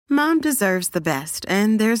Mom deserves the best,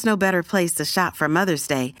 and there's no better place to shop for Mother's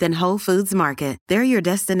Day than Whole Foods Market. They're your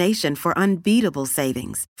destination for unbeatable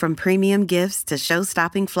savings, from premium gifts to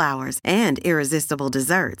show-stopping flowers and irresistible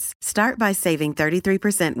desserts. Start by saving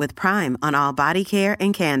 33% with Prime on all body care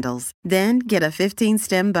and candles. Then get a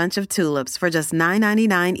 15-stem bunch of tulips for just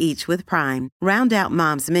 $9.99 each with Prime. Round out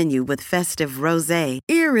Mom's menu with festive rosé,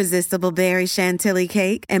 irresistible berry chantilly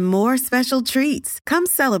cake, and more special treats. Come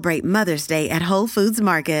celebrate Mother's Day at Whole Foods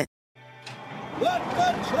Market. Let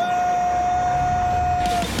the train!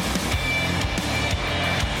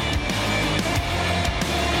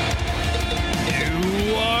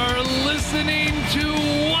 You are listening to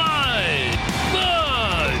What the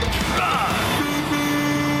Truck.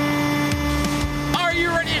 Are you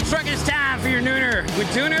ready to truck? It's time for your nooner with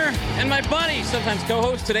Dooner and my buddy, sometimes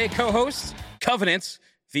co-host, today co-host, Covenants,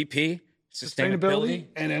 VP, Sustainability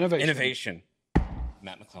and Innovation.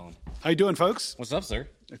 Matt McClellan. How you doing, folks? What's up, sir?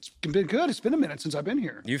 It's been good. It's been a minute since I've been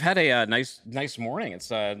here. You've had a nice morning. It's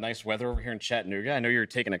nice weather over here in Chattanooga. I know you're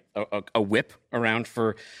taking a whip around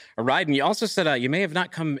for a ride, and you also said you may have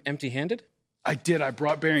not come empty-handed. I did. I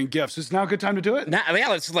brought bearing gifts. Is now a good time to do it? Now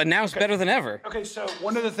it's better than ever. Okay, so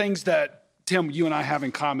one of the things that Tim, you and I have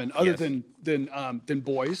in common, other than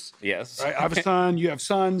boys. Yes. Right? I have a son. You have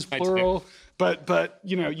sons, I plural. But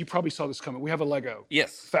you probably saw this coming. We have a Lego.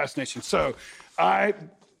 Yes. Fascination. So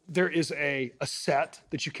there is a set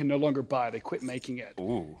that you can no longer buy. They quit making it.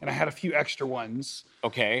 Ooh. And I had a few extra ones.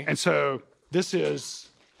 Okay. And so this is.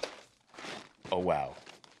 Oh wow.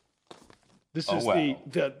 This is the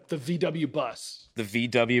VW bus. The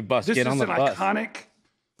VW bus. This Get on the bus. This is an iconic.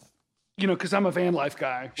 Because I'm a van life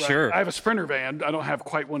guy. Right? Sure. I have a Sprinter van. I don't have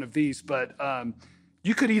quite one of these, but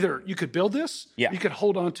you could build this. Yeah. You could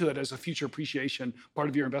hold on to it as a future appreciation part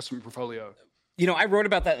of your investment portfolio. I wrote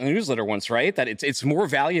about that in the newsletter once, right? That it's more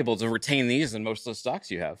valuable to retain these than most of the stocks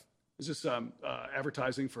you have. Is this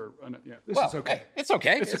advertising for? This Well, is okay. hey, it's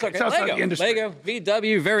okay. It's okay. It's outside the industry. Lego,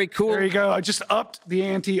 VW, very cool. There you go. I just upped the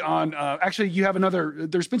ante on. Actually, you have another.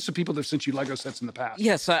 There's been some people that have sent you Lego sets in the past.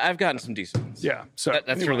 Yes, I've gotten some decent ones. Yeah. So That's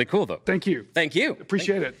anyway, really cool, though. Thank you. Thank you.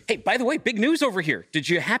 Appreciate it. Hey, by the way, big news over here. Did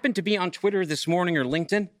you happen to be on Twitter this morning or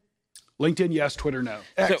LinkedIn? LinkedIn, yes. Twitter, no.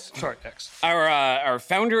 X. Our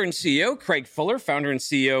founder and CEO, Craig Fuller, founder and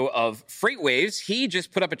CEO of FreightWaves, he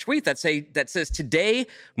just put up a tweet that says, "Today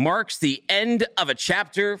marks the end of a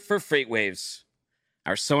chapter for FreightWaves.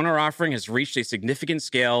 Our sonar offering has reached a significant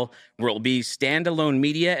scale where it will be standalone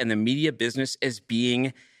media, and the media business is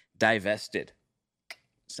being divested."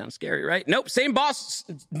 Sounds scary, right? Nope. Same boss,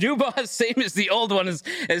 new boss, same as the old one.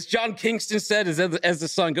 As John Kingston said, as the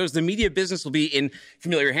song goes, the media business will be in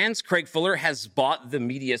familiar hands. Craig Fuller has bought the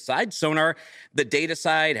media side. Sonar, the data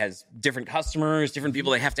side, has different customers, different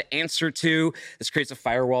people they have to answer to. This creates a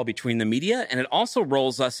firewall between the media, and it also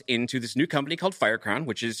rolls us into this new company called Firecrown,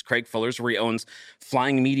 which is Craig Fuller's, where he owns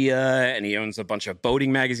Flying Media, and he owns a bunch of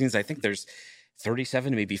boating magazines. I think there's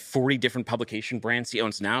 37, maybe 40 different publication brands he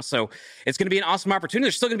owns now. So it's going to be an awesome opportunity.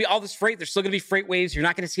 There's still going to be all this freight. There's still going to be FreightWaves. You're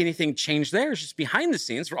not going to see anything change there. It's just behind the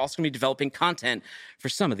scenes. We're also going to be developing content for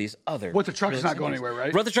some of these other. What the truck's not going anywhere,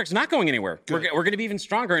 right? What the truck's not going anywhere. We're going to be even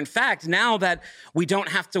stronger. In fact, now that we don't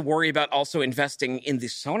have to worry about also investing in the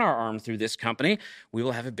sonar arm through this company, we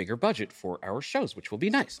will have a bigger budget for our shows, which will be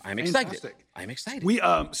nice. I'm excited. We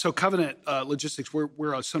so Covenant Logistics,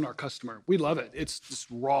 we're a sonar customer. We love it. It's this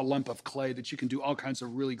raw lump of clay that you can do all kinds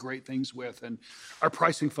of really great things with, and our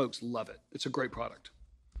pricing folks love it. It's a great product.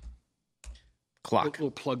 Clock. Little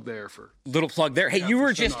plug there for. Little plug there. Hey, you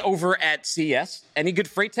were just over at CES. Any good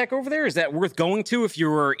freight tech over there? Is that worth going to if you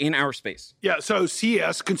were in our space? Yeah. So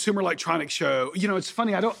CES, Consumer Electronics Show. It's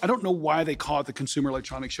funny. I don't know why they call it the Consumer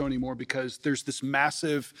Electronics Show anymore, because there's this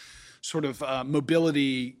massive sort of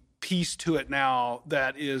mobility piece to it now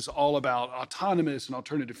that is all about autonomous and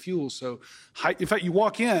alternative fuels. So, in fact, you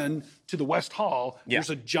walk in to the West Hall,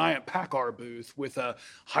 there's a giant PACCAR booth with a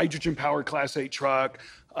hydrogen-powered Class 8 truck,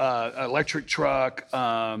 electric truck,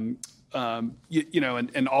 and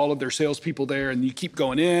all of their salespeople there. And you keep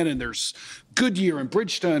going in, and there's Goodyear and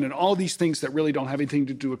Bridgestone and all these things that really don't have anything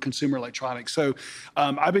to do with consumer electronics. So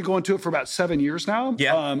I've been going to it for about 7 years now.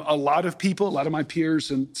 Yeah. A lot of my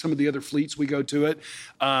peers and some of the other fleets, we go to it.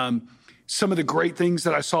 Some of the great things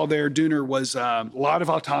that I saw there, Dooner, was a lot of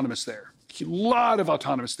autonomous there. A lot of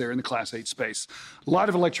autonomous there in the Class 8 space. A lot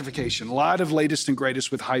of electrification, a lot of latest and greatest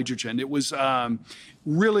with hydrogen. It was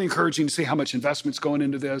really encouraging to see how much investment's going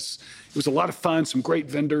into this. It was a lot of fun, some great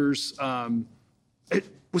vendors.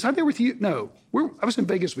 Was I there with you? No, I was in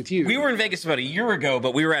Vegas with you. We were in Vegas about a year ago,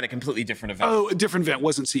 but we were at a completely different event. Oh, a different event.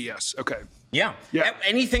 Wasn't CES. Okay. Yeah. Yeah.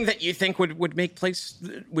 Anything that you think would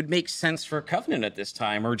make sense for Covenant at this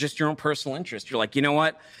time, or just your own personal interest? You're like, you know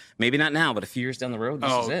what? Maybe not now, but a few years down the road,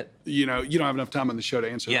 this is it. You don't have enough time on the show to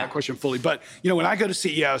answer that question fully. But, when I go to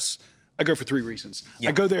CES, I go for 3 reasons. Yeah.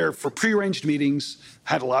 I go there for prearranged meetings,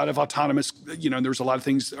 had a lot of autonomous, there was a lot of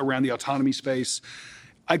things around the autonomy space.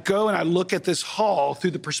 I go and I look at this hall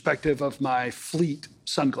through the perspective of my fleet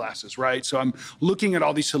sunglasses, right? So I'm looking at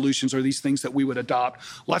all these solutions or these things that we would adopt.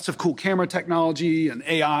 Lots of cool camera technology and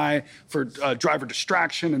AI for driver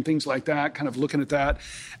distraction and things like that, kind of looking at that.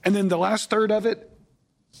 And then the last third of it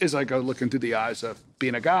is I go looking through the eyes of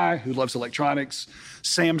being a guy who loves electronics.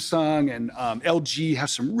 Samsung and LG have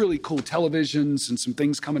some really cool televisions and some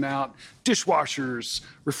things coming out. Dishwashers,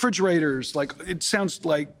 refrigerators. Like, it sounds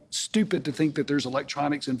like stupid to think that there's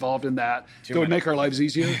electronics involved in that that would make our lives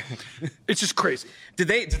easier. It's just crazy. Did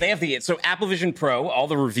they have so Apple Vision Pro? All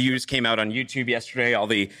the reviews came out on YouTube yesterday. All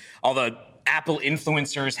the Apple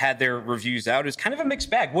influencers had their reviews out. It was kind of a mixed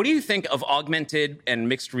bag. What do you think of augmented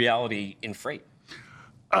and and in freight?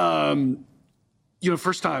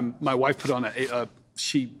 First time my wife put on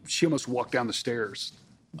she almost walked down the stairs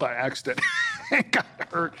by accident and got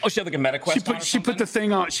hurt. Oh, she had like a MetaQuest. She put the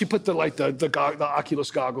thing on. She put the Oculus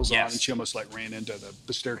goggles on, and she almost ran into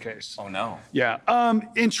the staircase. Oh no. Yeah.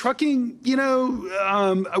 In trucking,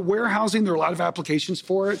 warehousing, there are a lot of applications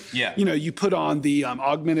for it. Yeah. You put on the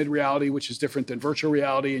augmented reality, which is different than virtual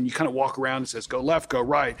reality, and you kind of walk around and says, go left, go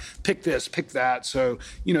right, pick this, pick that. So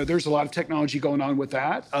there's a lot of technology going on with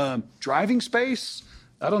that. Driving space.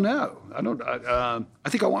 I don't know. I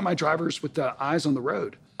think I want my drivers with the eyes on the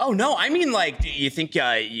road. Oh, no. I mean, you think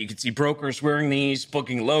you could see brokers wearing these,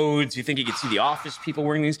 booking loads? You think you could see the office people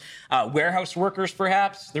wearing these? Warehouse workers,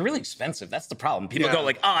 perhaps? They're really expensive. That's the problem. People go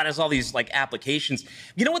it has all these applications.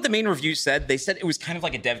 You know what the main review said? They said it was kind of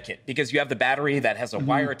like a dev kit because you have the battery that has a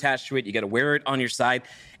wire attached to it. You got to wear it on your side.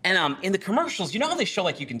 And in the commercials, how they show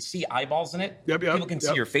you can see eyeballs in it? Yep. People can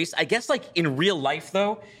see your face. I guess in real life,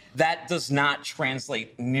 though, that does not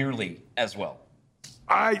translate nearly as well.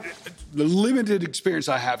 The limited experience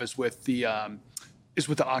I have is with the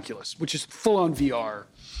Oculus, which is full on VR.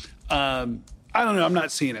 I don't know. I'm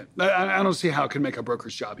not seeing it. I don't see how it can make a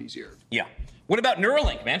broker's job easier. Yeah. What about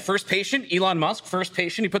Neuralink, man? First patient, Elon Musk, first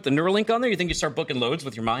patient. You put the Neuralink on there. You think you start booking loads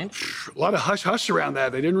with your mind? A lot of hush-hush around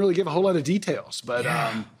that. They didn't really give a whole lot of details, but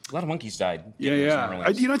a lot of monkeys died. Yeah.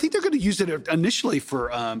 I think they're going to use it initially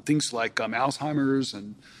for things like Alzheimer's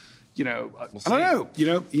and. I don't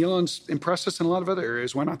know. Elon's impressed us in a lot of other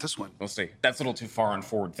areas. Why not this one? We'll see. That's a little too far on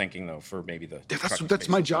forward thinking, though, for maybe the. Yeah, that's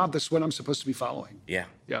my job. That's what I'm supposed to be following. Yeah.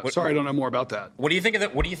 Sorry, I don't know more about that. What do you think of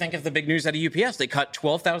that? What do you think of the big news out of UPS? They cut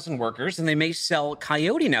 12,000 workers, and they may sell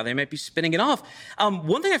Coyote now. They might be spinning it off.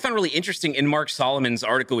 One thing I found really interesting in Mark Solomon's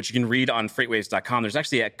article, which you can read on FreightWaves.com, there's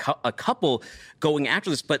actually a couple going after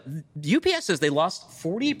this, but UPS says they lost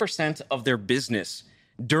 40% of their business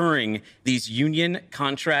during these union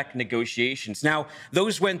contract negotiations. Now,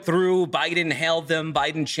 those went through. Biden hailed them.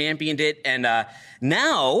 Biden championed it. And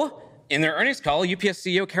now, in their earnings call, UPS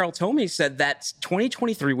CEO Carol Tomé said that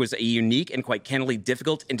 2023 was a unique and quite candidly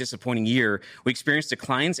difficult and disappointing year. We experienced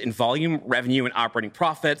declines in volume, revenue, and operating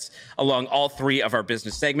profits along all 3 of our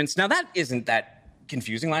business segments. Now, that isn't that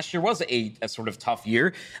confusing. Last year was a sort of tough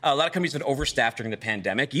year. A lot of companies have been overstaffed during the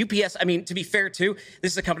pandemic. UPS, to be fair, too,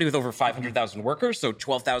 this is a company with over 500,000 workers, so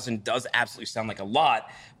 12,000 does absolutely sound like a lot.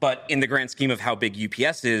 But in the grand scheme of how big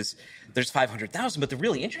UPS is, there's 500,000. But the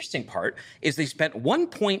really interesting part is they spent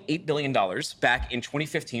 $1.8 billion back in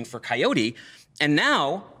 2015 for Coyote, and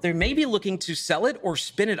now they may be looking to sell it or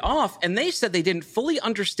spin it off. And they said they didn't fully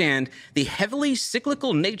understand the heavily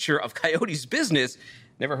cyclical nature of Coyote's business.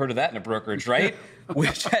 Never heard of that in a brokerage, right?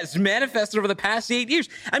 Which has manifested over the past 8 years.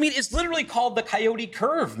 It's literally called the Coyote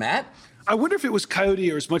curve, Matt. I wonder if it was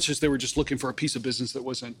Coyote or as much as they were just looking for a piece of business that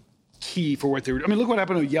wasn't key for what they were. Look what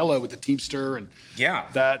happened to Yellow with the Teamster and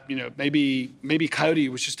that, maybe Coyote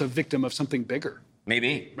was just a victim of something bigger.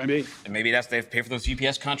 Maybe. And maybe they have to pay for those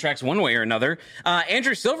UPS contracts one way or another.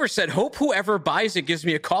 Andrew Silver said, hope whoever buys it gives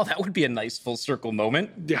me a call. That would be a nice full circle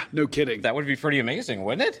moment. Yeah, no kidding. That would be pretty amazing,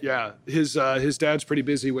 wouldn't it? Yeah. His dad's pretty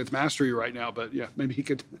busy with Mastery right now, but yeah, maybe he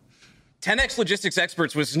could. 10X Logistics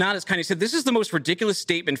Experts was not as kind. He said, this is the most ridiculous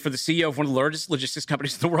statement for the CEO of one of the largest logistics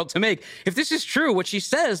companies in the world to make. If this is true, what she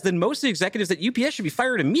says, then most of the executives at UPS should be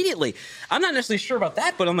fired immediately. I'm not necessarily sure about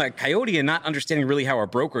that, but on the Coyote and not understanding really how our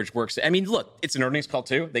brokerage works. Look, it's an earnings call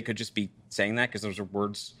too. They could just be saying that because those are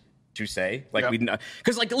words to say.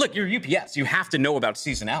 Because look, you're UPS. You have to know about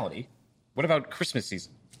seasonality. What about Christmas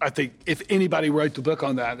season? I think if anybody wrote the book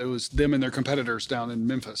on that, it was them and their competitors down in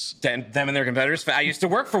Memphis. Them and their competitors. I used to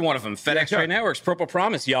work for one of them, FedEx Trade Networks, Purple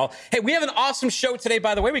Promise, y'all. Hey, we have an awesome show today,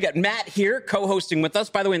 by the way. We got Matt here co-hosting with us.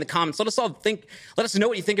 By the way, in the comments, let us know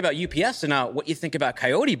what you think about UPS and what you think about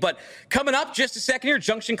Coyote. But coming up just a second here,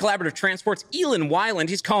 Junction Collaborative Transport's Elon Weiland.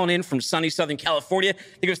 He's calling in from sunny Southern California to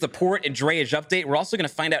give us the port and drayage update. We're also going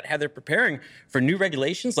to find out how they're preparing for new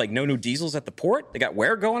regulations like no new diesels at the port. They got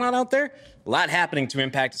Ware going on out there. A lot happening to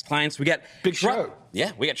impact his clients. We got big show.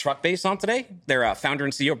 Yeah, we got Truckbase on today. Their founder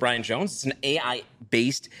and CEO, Brian Jones. It's an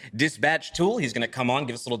AI-based dispatch tool. He's going to come on,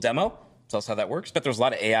 give us a little demo, tell us how that works. But there's a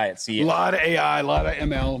lot of AI at CES. A lot of AI, a lot of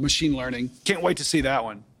ML, machine learning. Can't wait to see that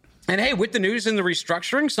one. And hey, with the news and the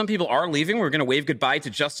restructuring, some people are leaving. We're going to wave goodbye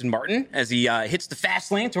to Justin Martin as he hits the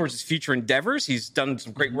fast lane towards his future endeavors. He's done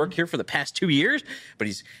some great work here for the past 2 years, but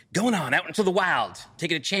he's going on out into the wild,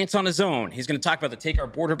 taking a chance on his own. He's going to talk about the Take Our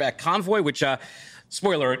Border Back convoy, which,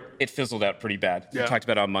 spoiler, it fizzled out pretty bad. Yeah. We talked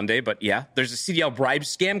about it on Monday, but yeah, there's a CDL bribe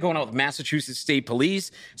scam going on with Massachusetts State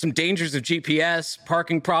Police, some dangers of GPS,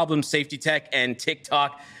 parking problems, safety tech, and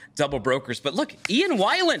TikTok double brokers. But look, Ian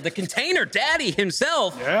Weiland, the container daddy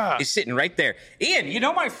himself, is sitting right there. Ian, you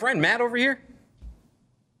know my friend Matt over here?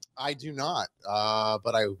 I do not,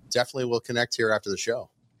 but I definitely will connect here after the show.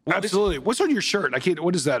 Absolutely. What's on your shirt?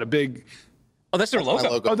 What is that? A big... Oh, that's their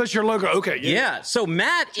logo. Oh, that's your logo. Okay. Yeah. So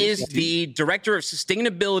Matt is the director of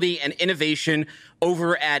sustainability and innovation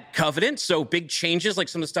over at Covenant. So big changes, like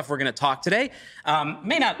some of the stuff we're going to talk today,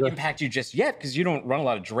 may not impact you just yet because you don't run a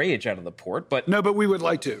lot of drayage out of the port. But no, but we would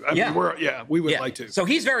like to. I mean, we would like to. So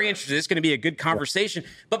he's very interested. It's going to be a good conversation.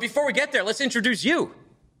 But before we get there, let's introduce you.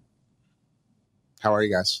 How are you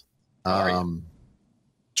guys?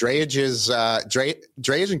 Drayage is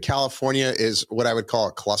drayage in California is what I would call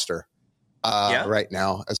a cluster. Right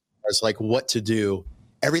now, as far as like what to do.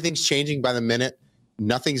 Everything's changing by the minute.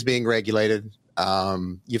 Nothing's being regulated.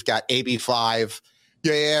 You've got AB5.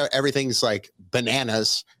 Everything's like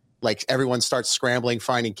bananas. Like everyone starts scrambling,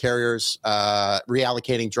 finding carriers,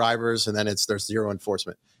 reallocating drivers, and then there's zero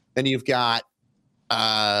enforcement. Then you've got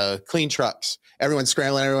clean trucks. Everyone's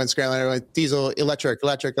scrambling, diesel,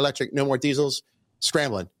 electric, no more diesels,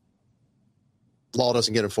 scrambling. Law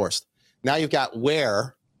doesn't get enforced. Now you've got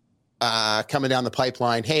Ware coming down the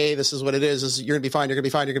pipeline. Hey, this is what it is. You're going to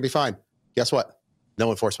be fine. Guess what? No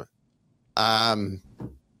enforcement.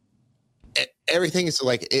 Everything is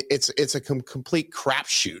like, it's a complete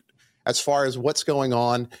crapshoot as far as what's going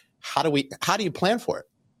on. How do you plan for it?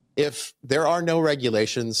 If there are no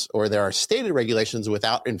regulations or there are stated regulations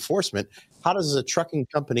without enforcement, how does a trucking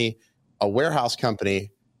company, a warehouse company,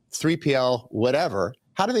 3PL, whatever,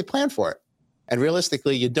 how do they plan for it? And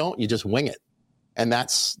realistically, you just wing it. And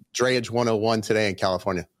that's Drayage 101 today in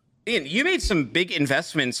California. Ian, you made some big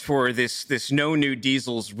investments for this no new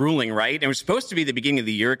diesels ruling, right? And it was supposed to be the beginning of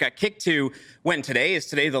the year. It got kicked to when today? Is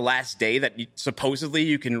today the last day that supposedly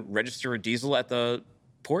you can register a diesel at the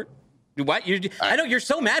port? What? I know you're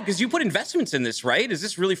so mad because you put investments in this, right? Is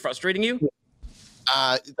this really frustrating you?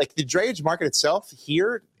 Like the drayage market itself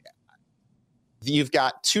here, you've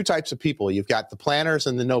got two types of people. You've got the planners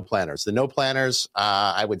and the no planners. The no planners,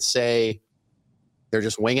 I would say, they're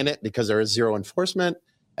just winging it because there is zero enforcement.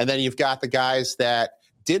 And then you've got the guys that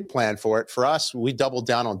did plan for it. For us, we doubled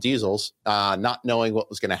down on diesels, not knowing what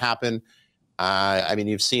was going to happen. I mean,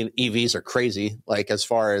 you've seen EVs are crazy, like as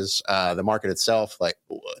far as the market itself, like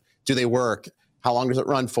do they work? How long does it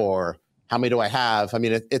run for? How many do I have? I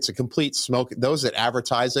mean, it's a complete smoke. Those that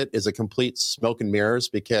advertise it is a complete smoke and mirrors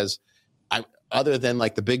because other than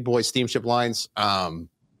like the big boy steamship lines,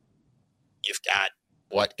 you've got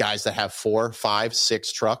guys that have 4, 5,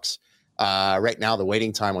 6 trucks. Right now, the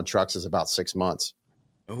waiting time on trucks is about 6 months.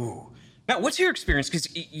 Ooh. Now, what's your experience? Because,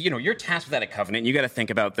 you're tasked with that at Covenant. You got to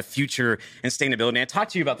think about the future and sustainability. I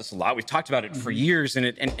talked to you about this a lot. We've talked about it for years,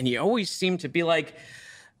 and you always seem to be like,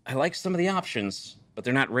 I like some of the options, but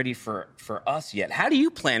they're not ready for us yet. How do you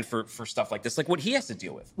plan for stuff like this, like what he has to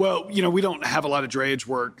deal with? Well, we don't have a lot of drayage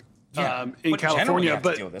work in California,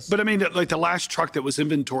 but I mean, like the last truck that was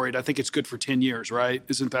inventoried, I think it's good for 10 years, right?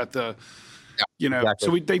 Isn't that exactly.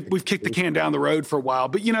 So we've kicked the can down the road for a while,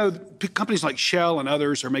 but companies like Shell and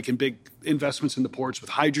others are making big investments in the ports with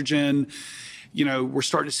hydrogen. We're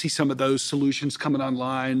starting to see some of those solutions coming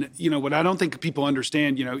online. What I don't think people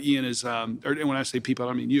understand, Ian, is, and when I say people, I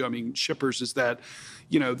don't mean you, I mean shippers, is that,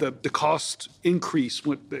 the cost increase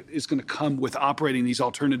is going to come with operating these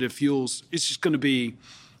alternative fuels. It's just going to be,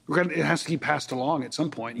 it has to be passed along at some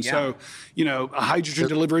point. And so, a hydrogen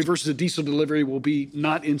delivery versus a diesel delivery will be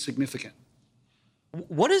not insignificant.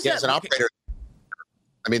 What is that? As an operator,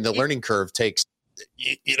 I mean, the learning curve takes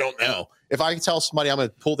you don't know. If I can tell somebody I'm going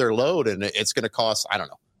to pull their load and it's going to cost, I don't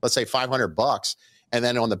know, let's say $500, and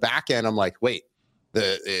then on the back end, I'm like, wait,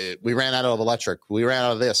 we ran out of electric, we ran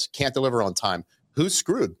out of this, can't deliver on time. Who's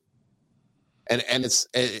screwed? And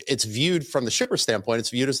it's viewed from the shipper standpoint, it's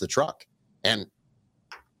viewed as the truck. And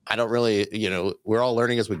I don't really, we're all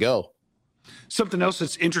learning as we go. Something else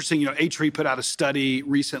that's interesting, A-Tree put out a study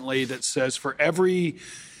recently that says for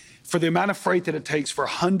the amount of freight that it takes for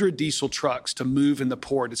 100 diesel trucks to move in the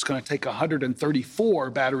port, it's going to take 134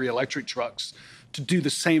 battery electric trucks to do the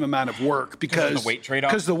same amount of work because of the weight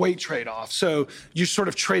trade-off. Because the weight trade-off. So you're sort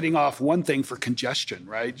of trading off one thing for congestion,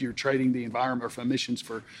 right? You're trading the environment for emissions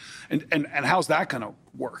for, and how's that going to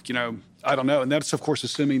work? I don't know. And that's of course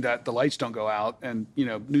assuming that the lights don't go out and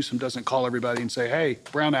Newsom doesn't call everybody and say, "Hey,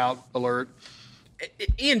 brownout alert."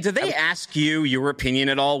 Ian, do they ask you your opinion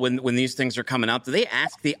at all when these things are coming up? Do they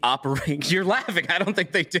ask the operator? You're laughing. I don't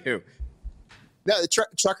think they do. No, the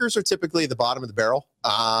truckers are typically the bottom of the barrel.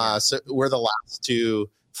 So we're the last to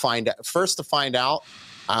find out. First to find out,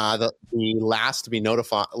 the last to be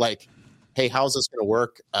notified. Like, hey, how's this going to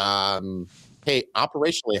work? Hey,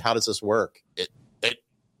 operationally, how does this work?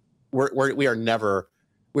 We're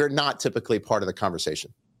not typically part of the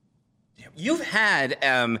conversation. You've had.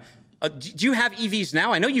 Do you have EVs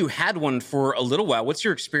now? I know you had one for a little while. What's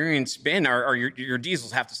your experience been? Or your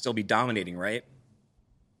diesels have to still be dominating, right?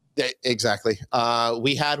 Exactly.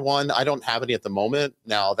 We had one. I don't have any at the moment.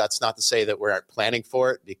 Now, that's not to say that we're planning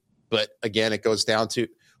for it, but again, it goes down to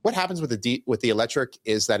what happens with the electric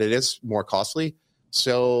is that it is more costly.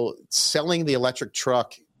 So selling the electric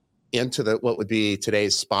truck into what would be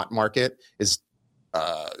today's spot market is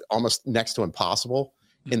almost next to impossible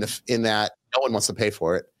in that no one wants to pay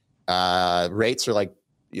for it. Rates are like,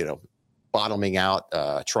 bottoming out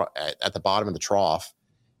at the bottom of the trough.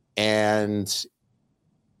 And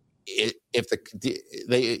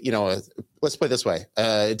let's put it this way: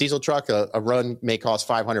 a diesel truck, a run may cost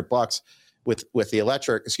 $500 with the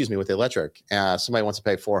electric. Somebody wants to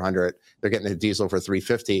pay $400. They're getting a diesel for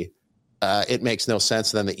 $350. It makes no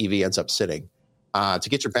sense. And then the EV ends up sitting. To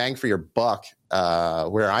get your bang for your buck,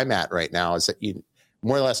 where I'm at right now is that you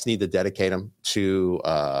more or less need to dedicate them to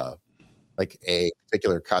like a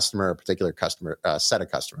particular set of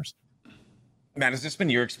customers. Matt, has this been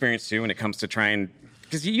your experience too when it comes to trying?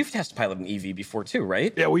 Because you've test piloted an EV before too,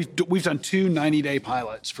 right? Yeah, we've done 2 90-day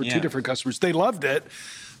pilots for 2 different customers. They loved it,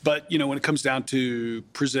 but when it comes down to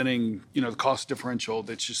presenting, the cost differential,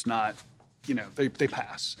 that's just not, they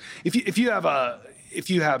pass. If you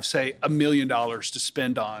have say $1 million to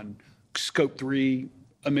spend on Scope 3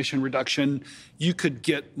 emission reduction, you could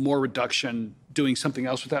get more reduction doing something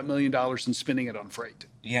else with that $1 million than spending it on freight.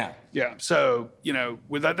 Yeah. Yeah. So,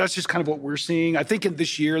 with that's just kind of what we're seeing. I think in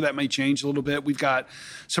this year that may change a little bit. We've got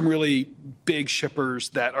some really big shippers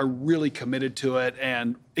that are really committed to it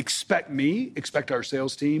and expect our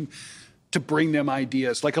sales team to bring them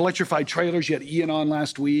ideas like electrified trailers. You had Ian on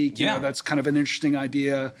last week. That's kind of an interesting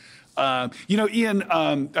idea. Ian,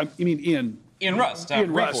 Ian Rust.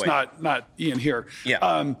 Ian Rust, not Ian here.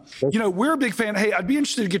 Yeah. We're a big fan. Hey, I'd be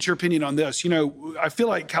interested to get your opinion on this. I feel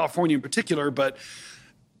like California in particular, but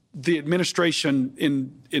the administration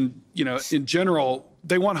in general,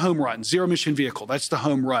 they want home run, zero emission vehicle. That's the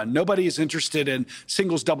home run. Nobody is interested in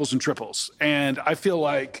singles, doubles, and triples. And I feel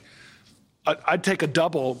like I'd take a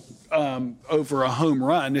double over a home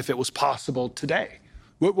run if it was possible today.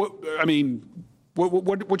 What's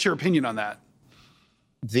your opinion on that?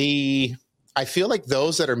 I feel like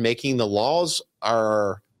those that are making the laws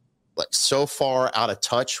are like so far out of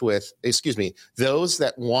touch with, those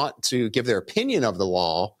that want to give their opinion of the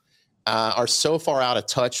law are so far out of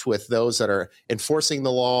touch with those that are enforcing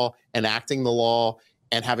the law, enacting the law,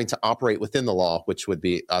 and having to operate within the law, which would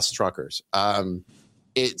be us truckers.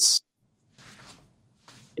 It's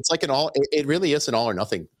like it really is an all or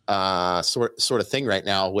nothing sort of thing right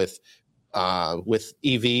now with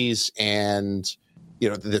EVs and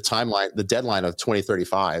the timeline, the deadline of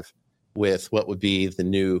 2035 with what would be the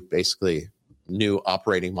new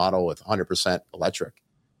operating model with 100% electric.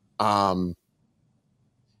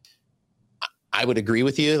 I would agree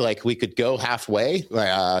with you. Like we could go halfway,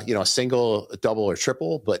 a single, a double, or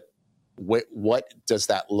triple, but what does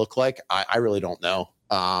that look like? I really don't know.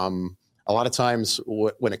 A lot of times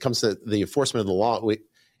when it comes to the enforcement of the law,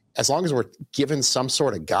 as long as we're given some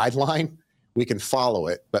sort of guideline, we can follow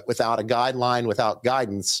it. But without a guideline, without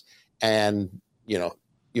guidance, and your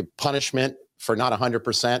punishment for not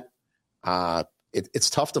 100%, it's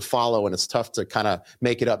tough to follow, and it's tough to kind of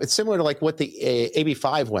make it up. It's similar to like what the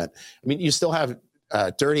AB5 went. I mean, you still have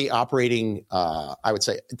dirty operating. I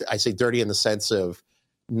say dirty in the sense of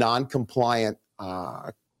non-compliant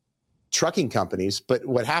trucking companies. But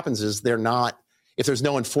what happens is if there's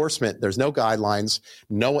no enforcement, there's no guidelines,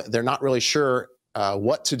 they're not really sure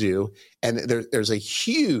what to do. And there's a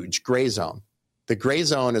huge gray zone. The gray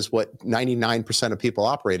zone is what 99% of people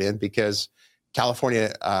operate in because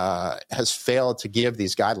California has failed to give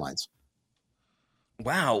these guidelines.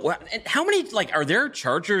 Wow. And how many, are there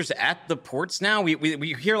chargers at the ports now?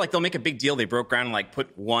 We hear they'll make a big deal. They broke ground and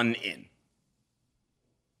put one in.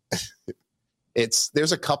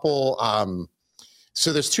 There's a couple.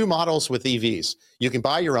 So there's two models with EVs. You can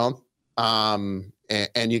buy your own,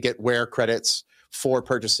 and you get wear credits for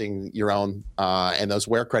purchasing your own. And those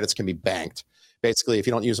wear credits can be banked. Basically, if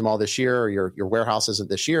you don't use them all this year or your warehouse isn't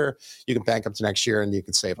this year, you can bank them to next year and you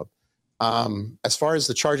can save them. As far as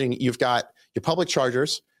the charging, you've got your public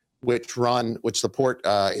chargers, which the port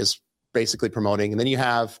is basically promoting. And then you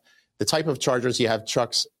have the type of chargers. You have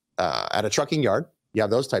trucks at a trucking yard. You have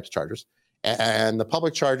those types of chargers. And the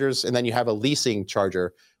public chargers, and then you have a leasing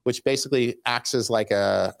charger, which basically acts as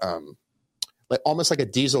almost like a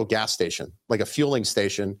diesel gas station, like a fueling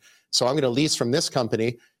station. So I'm going to lease from this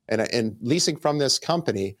company, and leasing from this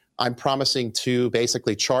company, I'm promising to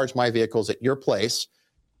basically charge my vehicles at your place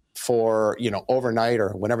for overnight or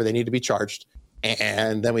whenever they need to be charged,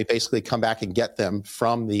 and then we basically come back and get them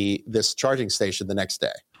from this charging station the next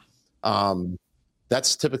day.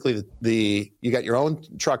 That's typically you got your own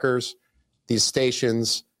truckers, these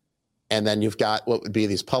stations, and then you've got what would be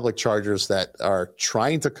these public chargers that are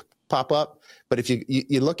trying to pop up. But if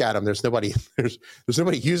you look at them, there's nobody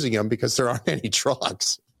using them because there aren't any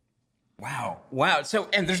trucks. Wow. So,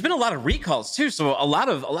 and there's been a lot of recalls too. So a lot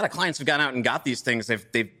of clients have gone out and got these things.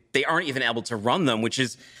 They aren't even able to run them, which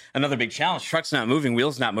is another big challenge. Trucks not moving,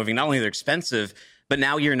 wheels not moving. Not only they're expensive, but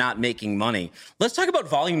now you're not making money. Let's talk about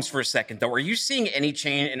volumes for a second, though. Are you seeing any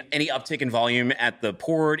change and any uptick in volume at the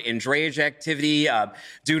port in drayage activity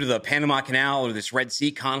due to the Panama Canal or this Red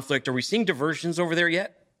Sea conflict? Are we seeing diversions over there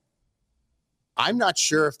yet? I'm not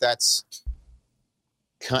sure if that's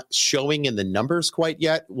showing in the numbers quite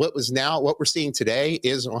yet. What we're seeing today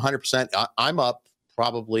is 100%. I'm up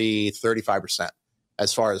probably 35%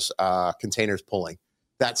 as far as containers pulling.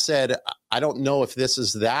 That said, I don't know if this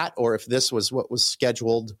is that or if this was what was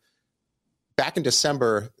scheduled back in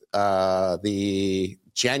December. The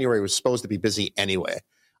January was supposed to be busy anyway.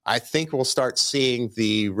 I think we'll start seeing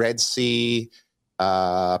the Red Sea,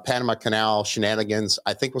 Panama Canal shenanigans.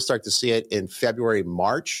 I think we'll start to see it in February,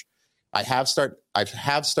 March. I have started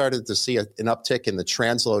to see an uptick in the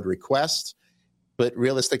transload requests, but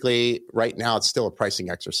realistically, right now it's still a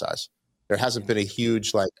pricing exercise. There hasn't been a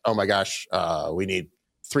huge oh my gosh, we need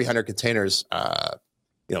 300 containers,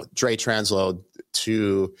 dray transload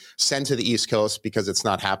to send to the East Coast because it's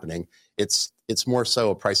not happening. It's more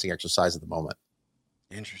so a pricing exercise at the moment.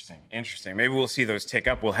 Interesting. Maybe we'll see those tick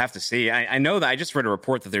up. We'll have to see. I know that I just read a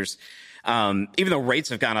report that there's, even though rates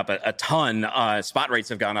have gone up a ton, spot rates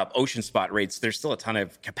have gone up, ocean spot rates, there's still a ton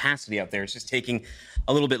of capacity out there. It's just taking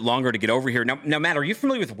a little bit longer to get over here. Now, Matt, are you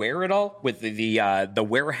familiar with WARE at all? With the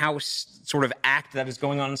warehouse sort of act that is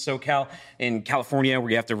going on in SoCal, in California, where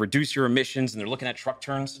you have to reduce your emissions and they're looking at truck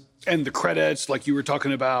turns? And the credits, like you were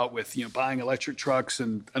talking about with, buying electric trucks,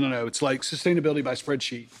 and I don't know, it's like sustainability by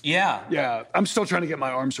spreadsheet. Yeah. I'm still trying to get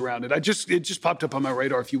my arms around it. It just popped up on my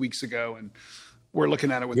radar a few weeks ago, and we're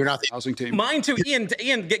looking at it with the housing team. Mine too.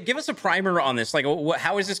 Ian, give us a primer on this.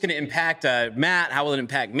 How is this going to impact Matt? How will it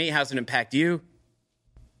impact me? How does it impact you?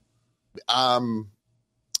 How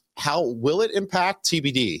will it impact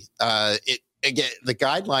TBD? Again, the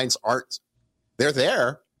guidelines they're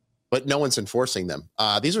there, but no one's enforcing them.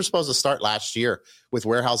 These were supposed to start last year with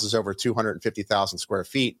warehouses over 250,000 square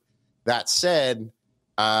feet. That said,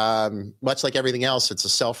 much like everything else, it's a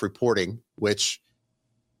self-reporting, which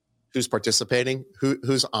who's participating,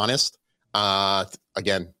 who's honest.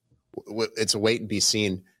 Again, it's a wait and be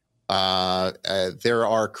seen. There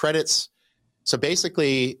are credits. So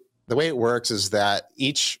basically, the way it works is that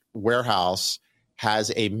each warehouse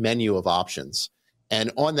has a menu of options.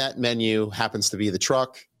 And on that menu happens to be the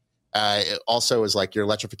truck. It also is like your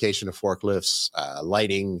electrification of forklifts,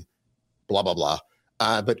 lighting, blah, blah, blah.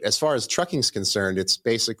 But as far as trucking is concerned, it's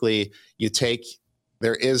basically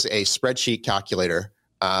there is a spreadsheet calculator.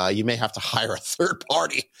 You may have to hire a third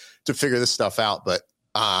party to figure this stuff out, but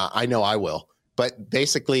I know I will. But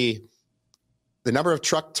basically, the number of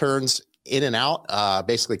truck turns in and out,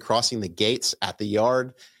 basically crossing the gates at the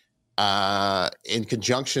yard, in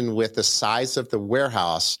conjunction with the size of the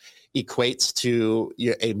warehouse, equates to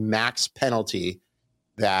a max penalty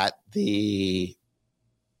that the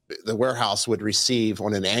warehouse would receive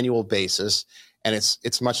on an annual basis. and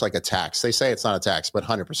it's much like a tax. They say it's not a tax, but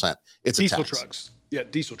 100%, it's a tax. Diesel trucks. Yeah,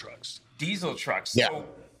 diesel trucks. Diesel trucks. Yeah. So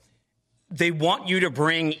they want you to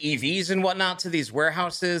bring EVs and whatnot to these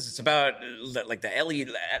warehouses. It's about like the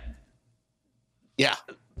LED. Yeah.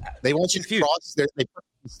 They want you to cross. They put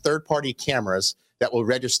third-party cameras that will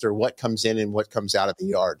register what comes in and what comes out of the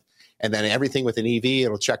yard. And then everything with an EV,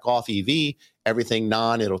 it'll check off EV. Everything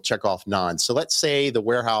non, it'll check off non. So let's say the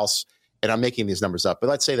warehouse, and I'm making these numbers up, but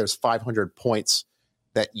let's say there's 500 points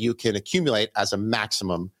that you can accumulate as a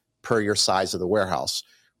maximum per your size of the warehouse.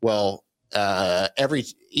 Well, every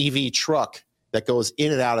EV truck that goes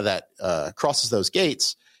in and out of that, crosses those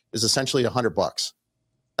gates, is essentially $100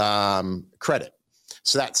 credit.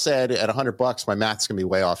 So that said, at $100, my math's gonna be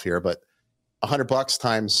way off here, but $100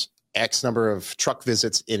 times X number of truck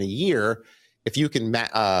visits in a year, if you can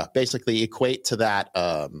basically equate to that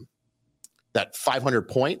 500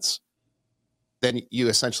 points, then you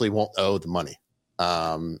essentially won't owe the money.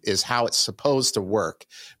 Is how it's supposed to work.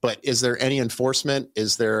 But is there any enforcement?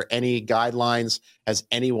 Is there any guidelines? Has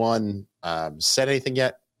anyone said anything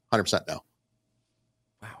yet? 100% no.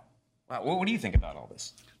 Wow. What do you think about all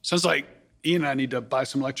this? Sounds like Ian and I need to buy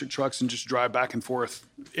some electric trucks and just drive back and forth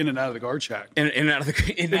in and out of the guard shack. In and out of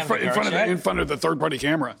the In front of the third-party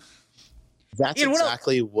camera. That's Ian,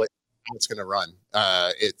 exactly how it's going to run.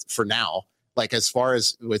 For now, like as far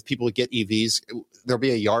as with people who get EVs, there'll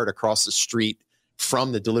be a yard across the street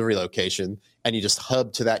from the delivery location, and you just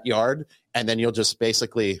hub to that yard, and then you'll just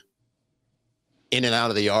basically in and out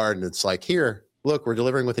of the yard, and it's like, here, look, we're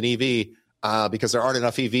delivering with an EV because there aren't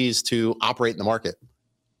enough EVs to operate in the market.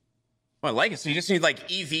 Well, I like it. So you just need like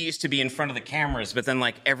EVs to be in front of the cameras, but then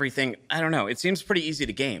like everything, I don't know. It seems pretty easy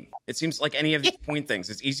to game. It seems like any of these point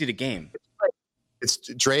things, it's easy to game.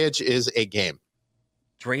 Drayage is a game.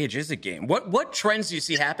 Drayage is a game. What trends do you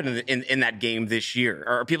see happen in that game this year?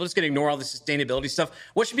 Are people just going to ignore all the sustainability stuff?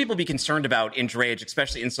 What should people be concerned about in drayage,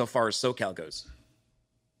 especially insofar as SoCal goes?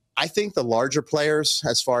 I think the larger players,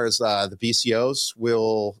 as far as the BCOs,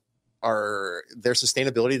 their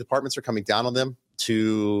sustainability departments are coming down on them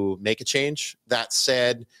to make a change. That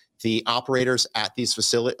said, the operators at these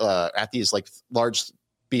like large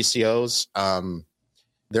BCOs,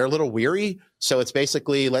 they're a little weary. So it's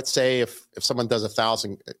basically, let's say if someone does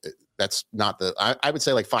 1,000, that's not I would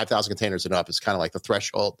say like 5,000 containers and up is kind of like the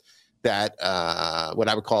threshold that what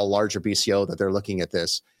I would call a larger BCO that they're looking at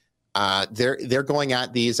this. They're going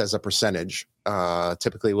at these as a percentage.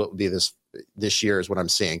 Typically what would be this year is what I'm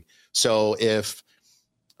seeing. So if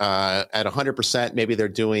at 100%, maybe they're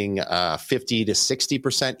doing 50 to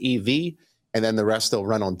 60% EV, and then the rest they'll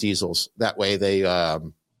run on diesels. That way they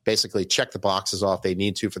basically check the boxes off they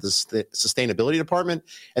need to for the sustainability department.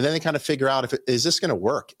 And then they kind of figure out is this going to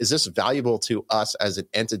work? Is this valuable to us as an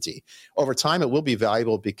entity? Over time, it will be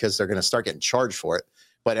valuable because they're going to start getting charged for it.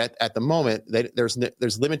 But at the moment, there's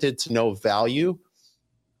limited to no value,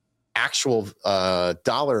 actual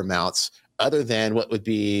dollar amounts, other than what would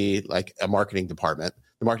be like a marketing department.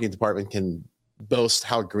 The marketing department can boast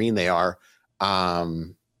how green they are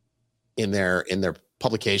in their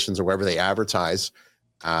publications or wherever they advertise.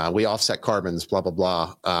 We offset carbons, blah, blah,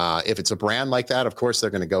 blah. If it's a brand like that, of course,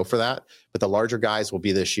 they're going to go for that. But the larger guys will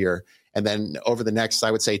be this year. And then over the next,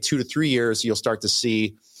 I would say 2 to 3 years, you'll start to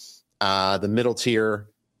see the middle tier,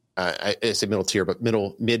 I say middle tier, but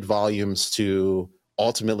mid volumes to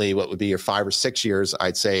ultimately what would be your 5 or 6 years.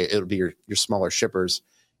 I'd say it'll be your smaller shippers.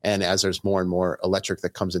 And as there's more and more electric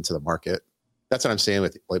that comes into the market, that's what I'm saying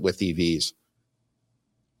with EVs.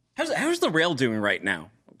 How's the rail doing right now?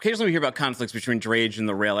 Occasionally we hear about conflicts between drayage and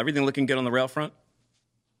the rail. Everything looking good on the rail front?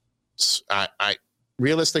 I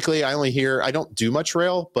realistically, I don't do much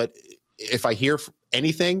rail, but if I hear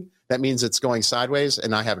anything, that means it's going sideways,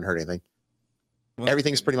 and I haven't heard anything. Well,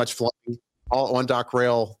 everything's pretty much flowing. All on dock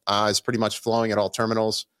rail is pretty much flowing at all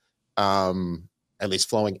terminals, at least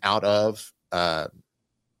flowing out of.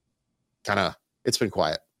 It's been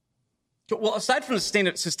quiet. Well, aside from the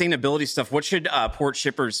sustainability stuff, what should port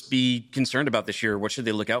shippers be concerned about this year? What should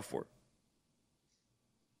they look out for?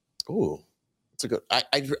 Ooh, that's a good.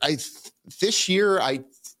 This year,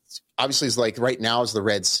 obviously is like right now is the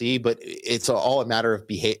Red Sea, but it's all a matter of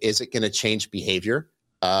is it going to change behavior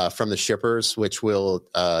from the shippers, which will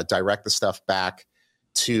direct the stuff back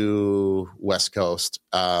to West Coast.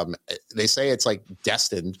 They say it's like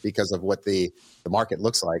destined because of what the market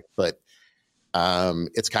looks like, but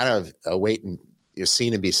it's kind of a wait and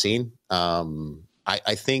seen and be seen.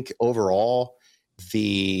 I think overall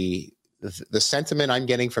the sentiment I'm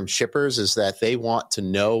getting from shippers is that they want to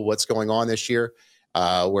know what's going on this year,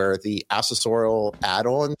 where the accessorial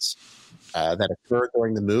add-ons that occurred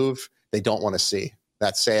during the move, they don't want to see.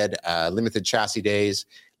 that said limited chassis days,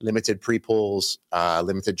 limited pre-pulls,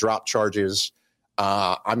 limited drop charges.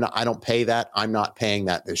 I don't pay that. I'm not paying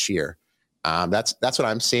that this year. That's what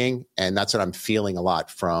I'm seeing, and that's what I'm feeling a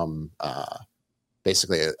lot from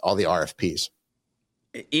basically all the RFPs.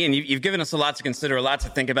 Ian, you've given us a lot to consider, a lot to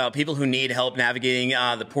think about. People who need help navigating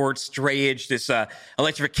the ports, drayage, this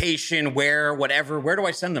electrification, whatever. Where do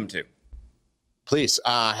I send them to? Please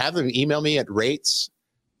have them email me at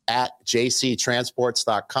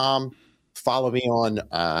rates@jctransports.com. Follow me on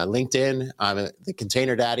LinkedIn. I'm the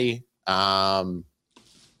Container Daddy. I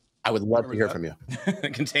would love to hear from you.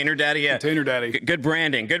 Container Daddy, yeah. Container Daddy. Good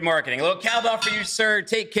branding, good marketing. A little cowbell for you, sir.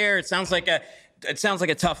 Take care. It sounds like a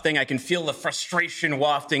tough thing. I can feel the frustration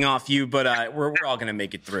wafting off you, but we're all going to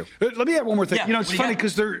make it through. Let me add one more thing. Yeah, It's funny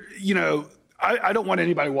because they're, I don't want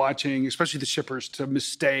anybody watching, especially the shippers, to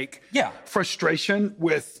mistake frustration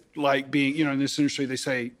with like being, in this industry, they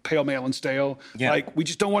say pale, male, and stale. Yeah. Like, we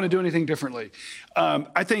just don't want to do anything differently.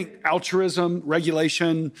 I think altruism,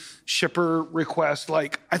 regulation, shipper requests, I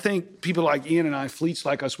think people like Ian and I, fleets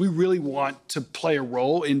like us, we really want to play a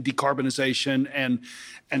role in decarbonization and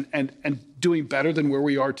doing better than where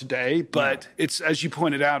we are today. But it's, as you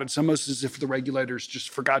pointed out, it's almost as if the regulators just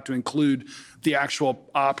forgot to include the actual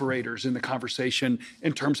operators in the conversation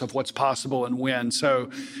in terms of what's possible and when. So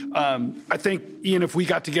I think, Ian, if we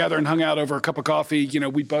got together and hung out over a cup of coffee,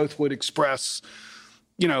 we both would express,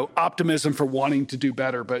 optimism for wanting to do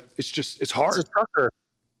better. But it's hard. As a trucker,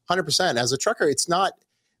 100%. As a trucker, it's not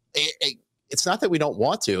that we don't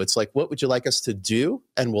want to. It's like, what would you like us to do?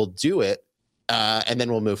 And we'll do it. And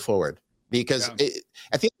then we'll move forward. Because at the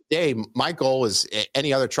end of the day, my goal is,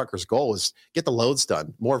 any other trucker's goal is get the loads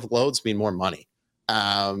done. More loads mean more money.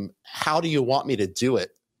 How do you want me to do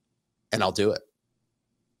it? And I'll do it.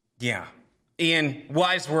 Yeah. Ian,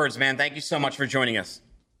 wise words, man. Thank you so much for joining us.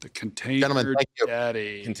 The Container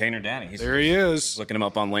Daddy. Container Daddy. There he is. He's looking him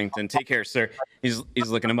up on LinkedIn. Take care, sir. He's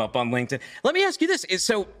looking him up on LinkedIn. Let me ask you this.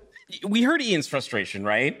 So we heard Ian's frustration,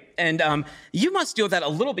 right? And you must deal with that a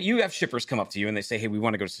little bit. You have shippers come up to you and they say, hey, we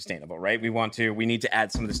want to go sustainable, right? We need to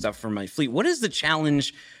add some of the stuff from my fleet. What is the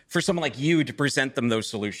challenge for someone like you to present them those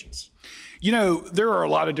solutions? There are a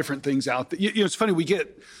lot of different things out there. It's funny, we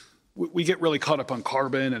get really caught up on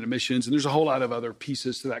carbon and emissions, and there's a whole lot of other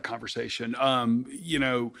pieces to that conversation.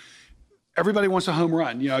 Everybody wants a home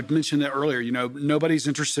run. I mentioned that earlier. Nobody's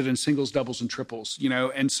interested in singles, doubles, and triples.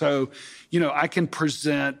 And so, I can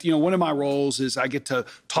present. One of my roles is I get to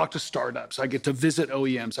talk to startups. I get to visit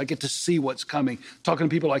OEMs. I get to see what's coming. Talking to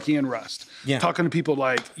people like Ian Rust. Yeah. Talking to people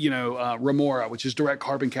like Remora, which is direct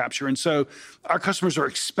carbon capture. And so, our customers are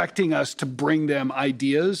expecting us to bring them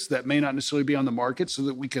ideas that may not necessarily be on the market, so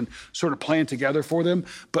that we can sort of plan together for them.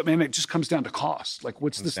 But man, it just comes down to cost. Like,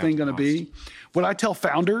 what's this thing going to be? What I tell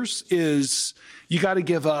founders is, you got to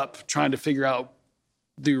give up trying to figure out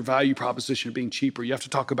your value proposition of being cheaper. You have to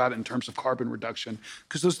talk about it in terms of carbon reduction,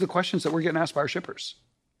 because those are the questions that we're getting asked by our shippers.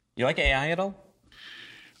 You like AI at all?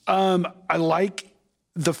 I like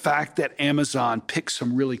the fact that Amazon picks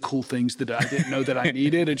some really cool things that I didn't know that I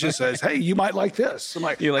needed. It just says, hey, you might like this. I'm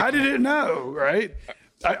like, how did it know, right?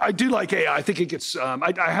 I do like AI. I think it gets,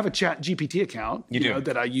 I have a Chat GPT account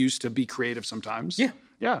that I use to be creative sometimes. Yeah.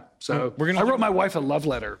 So I wrote my wife a love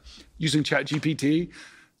letter using Chat GPT.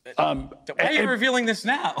 Why are you revealing this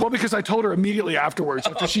now? Well, because I told her immediately afterwards,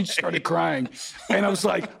 after she started crying. And I was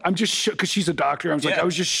like, I'm just because she's a doctor. I was like, I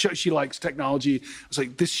was just she likes technology. I was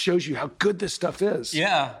like, this shows you how good this stuff is.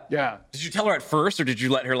 Yeah. Yeah. Did you tell her at first, or did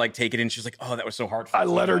you let her take it in? She was like, oh, that was so hard for me. I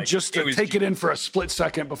let her just take it in for a split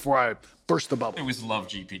second before I burst the bubble. It was Love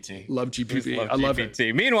GPT. Love GPT. I love it.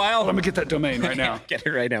 Meanwhile, I'm going to get that domain right now. Get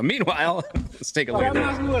it right now. Meanwhile, let's take a look at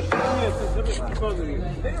this. No. On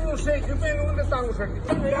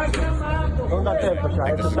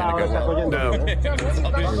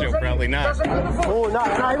this show, probably not. Your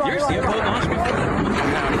CFO launched me.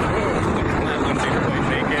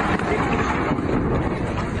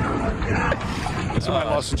 Somebody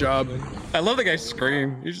lost a job. I love the guy's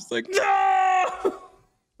scream. He's just like, no!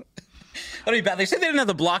 That'd be bad. They say they didn't have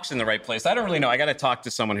the blocks in the right place. I don't really know. I got to talk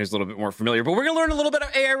to someone who's a little bit more familiar. But we're going to learn a little bit of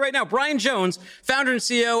AI right now. Brian Jones, founder and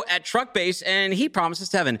CEO at Truckbase, and he promises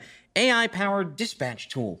to have an AI-powered dispatch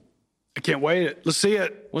tool. I can't wait. Let's see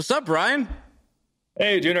it. What's up, Brian?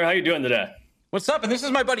 Hey, Junior. How you doing today? What's up? And this is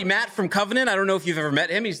my buddy Matt from Covenant. I don't know if you've ever met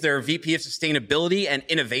him. He's their VP of Sustainability and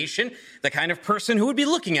Innovation, the kind of person who would be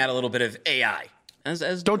looking at a little bit of AI.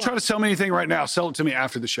 Don't try to sell me anything right now. Sell it to me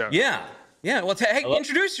after the show. Yeah. Well, hey,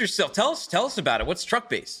 introduce yourself. Tell us about it. What's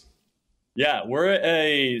Truckbase? Yeah, we're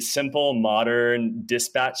a simple, modern,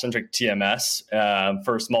 dispatch-centric TMS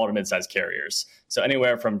for small to mid-sized carriers. So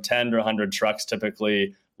anywhere from 10 to 100 trucks,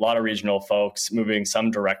 typically, a lot of regional folks moving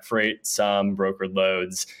some direct freight, some brokered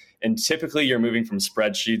loads. And typically you're moving from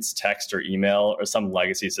spreadsheets, text, or email, or some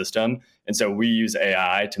legacy system. And so we use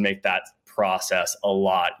AI to make that process a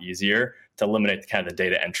lot easier to eliminate kind of the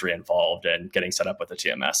data entry involved and getting set up with the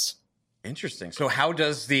TMS. Interesting. So how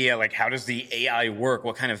does the AI work?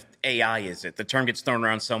 What kind of AI is it? The term gets thrown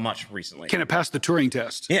around so much recently. Can it pass the Turing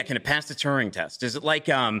test? Yeah, can it pass the Turing test? Is it like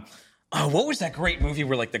what was that great movie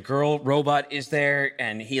where like the girl robot is there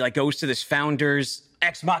and he like goes to this founder's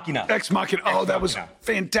Ex Machina? Ex Machina. Oh, that was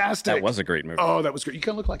fantastic. That was a great movie. Oh, that was great. You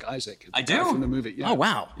kind of look like Isaac. I do. From the movie. Yeah. Oh,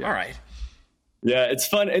 wow. Yeah. All right. Yeah, it's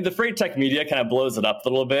fun. And the freight tech media kind of blows it up a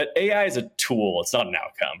little bit. AI is a tool. It's not an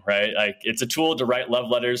outcome, right? Like it's a tool to write love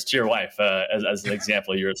letters to your wife, as an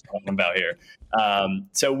example you were talking about here.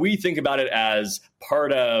 So we think about it as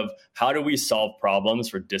part of how do we solve problems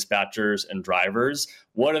for dispatchers and drivers?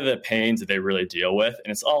 What are the pains that they really deal with?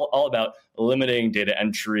 And it's all about eliminating data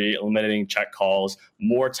entry, eliminating check calls,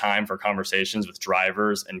 more time for conversations with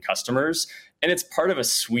drivers and customers. And it's part of a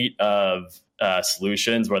suite of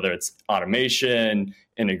solutions, whether it's automation,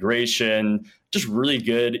 integration, just really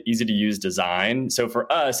good, easy to use design. So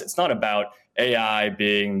for us, it's not about AI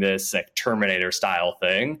being this like Terminator style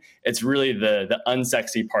thing. It's really the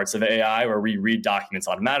unsexy parts of AI where we read documents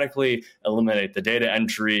automatically, eliminate the data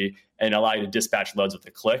entry, and allow you to dispatch loads with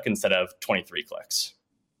a click instead of 23 clicks.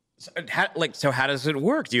 So how does it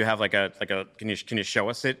work? Do you have can you show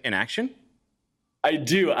us it in action? I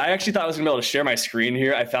do. I actually thought I was going to be able to share my screen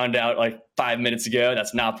here. I found out like 5 minutes ago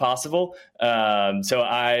that's not possible. So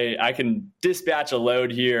I can dispatch a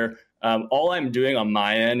load here. All I'm doing on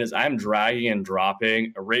my end is I'm dragging and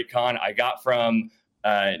dropping a rate con I got from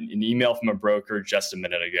an email from a broker just a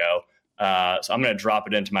minute ago. So I'm going to drop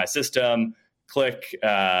it into my system, click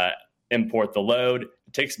import the load.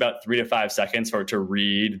 It takes about 3 to 5 seconds for it to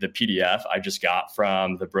read the PDF I just got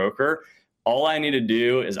from the broker. All I need to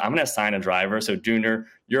do is I'm going to assign a driver. So Dooner,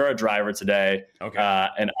 you're a driver today. Okay.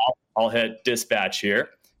 And I'll hit dispatch here.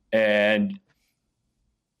 And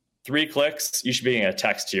 3 clicks, you should be getting a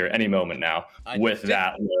text here any moment now with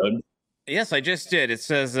that load. Yes, I just did. It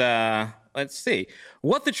says, let's see.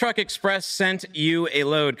 What the Truck Express sent you a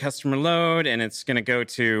load, customer load, and it's going to go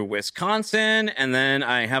to Wisconsin. And then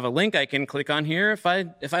I have a link I can click on here if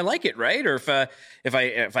I like it, right? Or if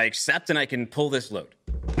I accept and I can pull this load.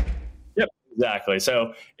 Exactly.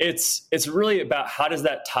 So it's really about how does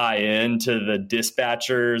that tie into the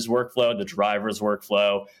dispatcher's workflow, the driver's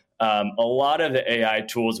workflow. A lot of the AI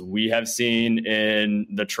tools we have seen in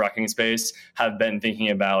the trucking space have been thinking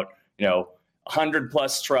about, 100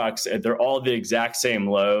 plus trucks. They're all the exact same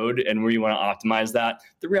load, and where you want to optimize that.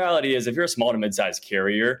 The reality is, if you're a small to mid-sized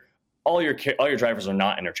carrier, all your drivers are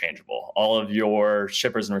not interchangeable. All of your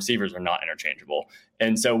shippers and receivers are not interchangeable.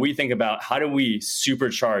 And so we think about how do we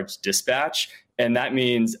supercharge dispatch? And that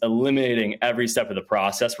means eliminating every step of the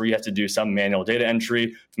process where you have to do some manual data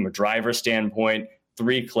entry from a driver standpoint,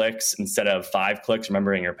 3 clicks instead of 5 clicks,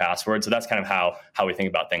 remembering your password. So that's kind of how we think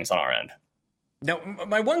about things on our end. Now,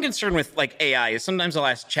 my one concern with like AI is sometimes I'll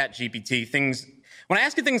ask ChatGPT things. When I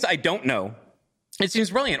ask it things I don't know, it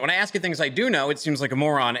seems brilliant. When I ask it things I do know, it seems like a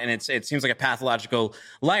moron and it seems like a pathological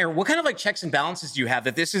liar. What kind of like checks and balances do you have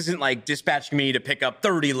that this isn't like dispatching me to pick up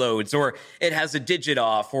 30 loads, or it has a digit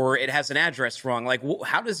off, or it has an address wrong? Like,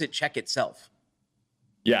 how does it check itself?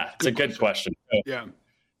 Yeah, it's a good question. Yeah.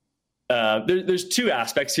 There's 2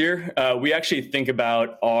 aspects here. We actually think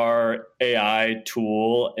about our AI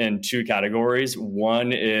tool in 2 categories.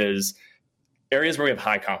 One is areas where we have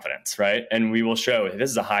high confidence, right? And we will show this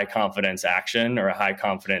is a high confidence action or a high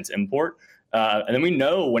confidence import. And then we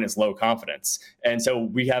know when it's low confidence. And so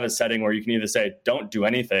we have a setting where you can either say, don't do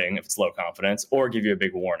anything if it's low confidence, or give you a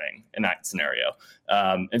big warning in that scenario.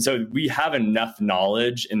 And so we have enough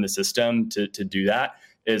knowledge in the system to do that,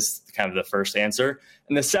 is kind of the first answer.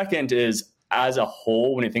 And the second is, as a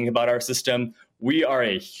whole, when you think about our system, we are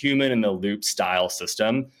a human in the loop style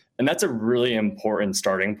system. And that's a really important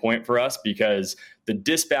starting point for us because the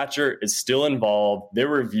dispatcher is still involved. They're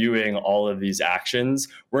reviewing all of these actions.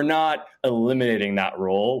 We're not eliminating that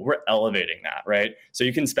role. We're elevating that, right? So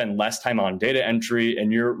you can spend less time on data entry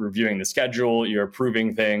and you're reviewing the schedule, you're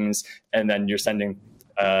approving things, and then you're sending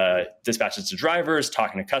dispatches to drivers,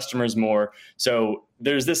 talking to customers more. So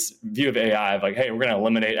there's this view of AI of like, hey, we're going to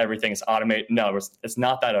eliminate everything, it's automate. No, it's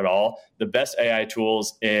not that at all. The best AI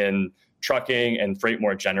tools in trucking and freight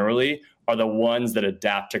more generally are the ones that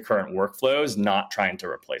adapt to current workflows, not trying to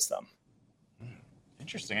replace them.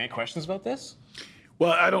 Interesting. Any questions about this?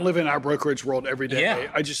 Well, I don't live in our brokerage world every day.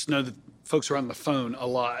 Yeah. I just know that folks are on the phone a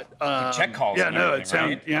lot. Check calls. Yeah, and no, everything, it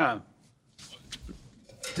sounds, right? yeah.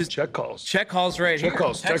 check calls. Check calls right here. Check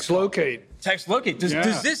calls. Text locate. Text locate. Does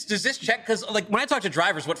this check? Because like when I talk to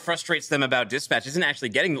drivers, what frustrates them about dispatch isn't actually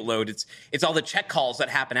getting the load. It's all the check calls that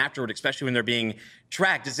happen afterward, especially when they're being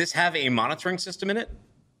tracked. Does this have a monitoring system in it?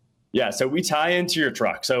 Yeah, so we tie into your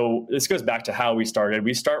truck. So this goes back to how we started.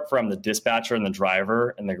 We start from the dispatcher and the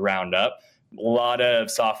driver and the ground up. A lot of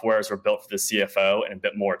softwares were built for the CFO and a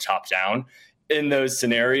bit more top down. In those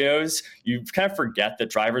scenarios, you kind of forget that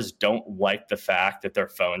drivers don't like the fact that their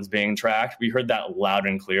phone's being tracked. We heard that loud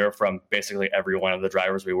and clear from basically every one of the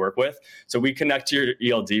drivers we work with. So we connect to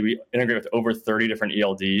your ELD. We integrate with over 30 different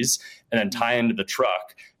ELDs and then tie into the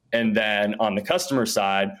truck. And then on the customer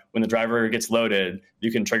side, when the driver gets loaded,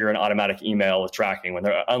 you can trigger an automatic email with tracking when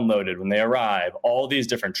they're unloaded, when they arrive, all these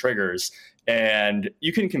different triggers. And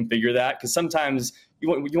you can configure that because sometimes you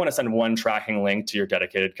want to send one tracking link to your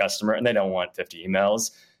dedicated customer and they don't want 50 emails.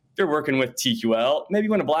 If you're working with TQL, maybe you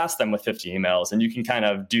want to blast them with 50 emails, and you can kind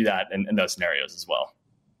of do that in those scenarios as well.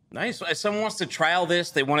 Nice. If someone wants to trial this,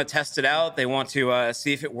 they want to test it out, they want to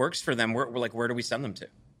see if it works for them, where do we send them to?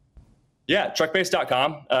 Yeah,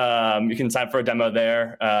 truckbase.com. You can sign up for a demo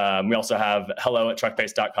there. We also have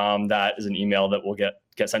hello@truckbase.com. That is an email that will get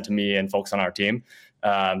sent to me and folks on our team.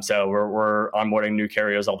 So we're onboarding new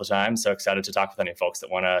carriers all the time. So excited to talk with any folks that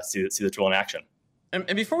want to see the tool in action. And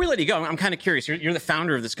before we let you go, I'm kind of curious. You're the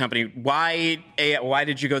founder of this company. Why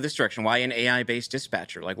did you go this direction? Why an AI-based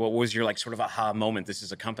dispatcher? Like, what was your sort of aha moment? This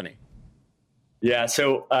is a company. Yeah,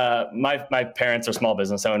 so my parents are small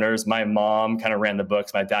business owners. My mom kind of ran the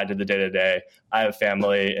books. My dad did the day-to-day. I have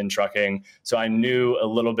family in trucking. So I knew a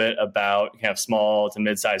little bit about kind of small to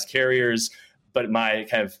mid-sized carriers, but my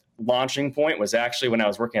kind of launching point was actually when I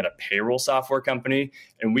was working at a payroll software company,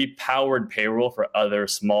 and we powered payroll for other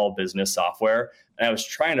small business software. And I was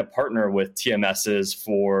trying to partner with TMSs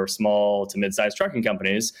for small to mid-sized trucking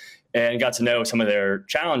companies and got to know some of their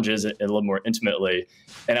challenges a little more intimately.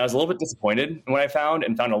 And I was a little bit disappointed in what I found,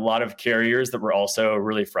 and found a lot of carriers that were also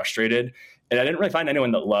really frustrated. And I didn't really find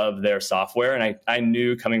anyone that loved their software. And I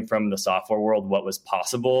knew coming from the software world what was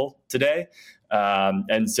possible today.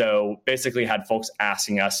 And so basically had folks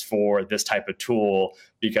asking us for this type of tool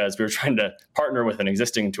because we were trying to partner with an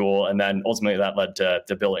existing tool. And then ultimately that led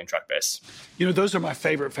to building TruckBase. You know, those are my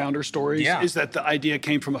favorite founder stories, is that the idea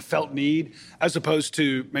came from a felt need as opposed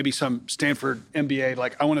to maybe some Stanford MBA,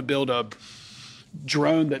 like I want to build a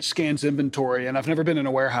drone that scans inventory and I've never been in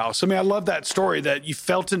a warehouse. I mean, I love that story that you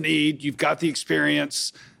felt a need, you've got the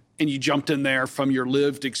experience, and you jumped in there from your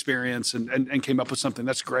lived experience and came up with something.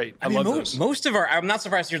 That's great. I love those. Most of I'm not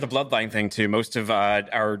surprised to hear the bloodline thing too. Most of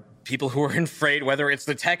our people who are in freight, whether it's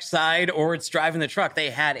the tech side or it's driving the truck, they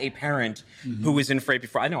had a parent who was in freight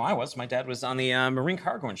before. I know I was. My dad was on the marine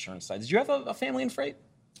cargo insurance side. Did you have a family in freight?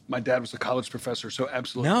 My dad was a college professor, so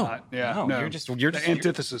absolutely not. Yeah, no. You're the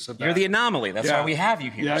antithesis of that. You're the anomaly. That's why we have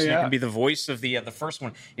you here. Yeah, so you can be the voice of the first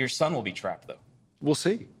one. Your son will be trapped, though. We'll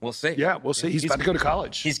see. Yeah, we'll see. He's about to go to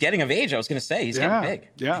college. He's getting of age. I was going to say he's getting big.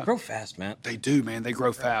 Yeah, they grow fast, man. They do, man. They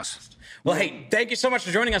grow fast. Well, hey, thank you so much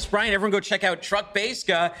for joining us, Brian. Everyone, go check out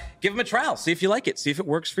TruckBase. Give him a trial. See if you like it. See if it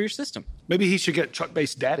works for your system. Maybe he should get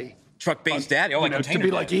TruckBase Daddy. TruckBase Daddy. Oh, to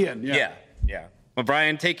be like Ian. Yeah. Well,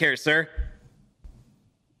 Brian, take care, sir.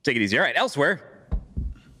 Take it easy. All right, elsewhere.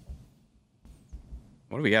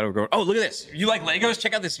 What do we got over? Oh, look at this. You like Legos?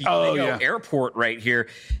 Check out this Lego airport right here.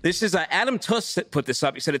 This is Adam Tuss that put this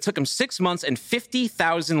up. He said it took him 6 months and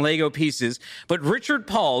 50,000 Lego pieces. But Richard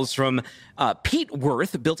Pauls from Pete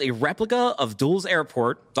Worth built a replica of Dulles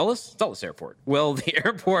Airport. Dulles Airport. Well, the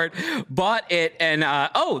airport bought it, and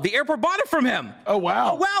the airport bought it from him. Oh,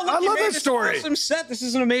 wow. Oh, wow. Look, I love this story. Awesome set. This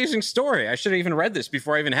is an amazing story. I should have even read this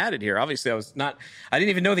before I even had it here. Obviously, I didn't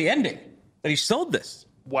even know the ending, that he sold this.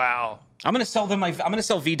 Wow. I'm gonna sell them. I'm gonna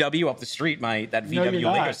sell VW up the street. That VW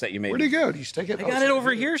Lego set you made. Where'd it go? Did you take it? I got it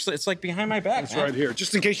over here, so it's like behind my back. It's right here.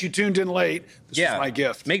 Just in case you tuned in late, this is my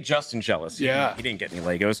gift. Make Justin jealous. He didn't get any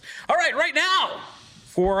Legos. All right now,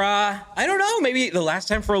 for I don't know, maybe the last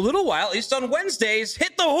time for a little while, at least on Wednesdays,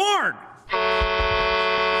 hit the horn.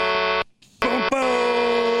 Boom,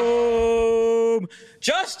 boom.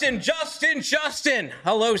 Justin.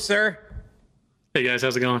 Hello, sir. Hey guys,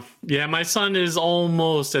 how's it going? Yeah, my son is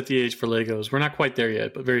almost at the age for Legos. We're not quite there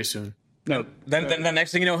yet, but very soon. No, then the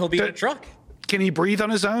next thing you know, he'll be in a truck. Can he breathe on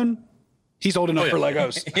his own? He's old enough for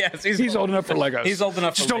Legos. Yes, he's old enough for Legos. He's old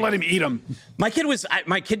enough. Just don't let him eat them. My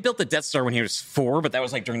kid built the Death Star when he was 4, but that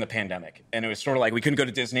was like during the pandemic, and it was sort of like we couldn't go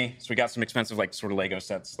to Disney, so we got some expensive sort of Lego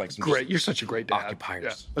sets, like some. Great, you're such a great dad. Occupiers.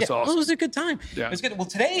 Yeah, that's awesome. Well, it was a good time. Yeah. It was good. Well,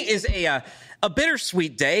 today is a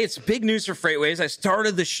bittersweet day. It's big news for FreightWaves. I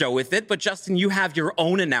started the show with it, but Justin, you have your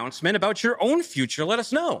own announcement about your own future. Let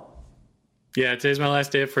us know. Yeah, today's my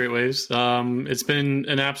last day of FreightWaves. It's been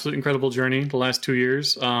an absolute incredible journey the last 2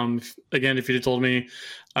 years. Again, if you'd have told me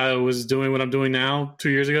I was doing what I'm doing now 2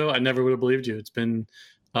 years ago, I never would have believed you. It's been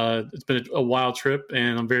a wild trip,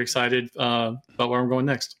 and I'm very excited about where I'm going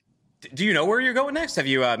next. Do you know where you're going next? Have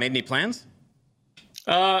you made any plans?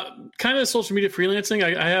 Kind of social media freelancing.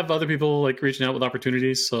 I have other people like reaching out with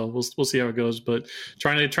opportunities, so we'll see how it goes. But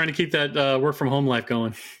trying to keep that work from home life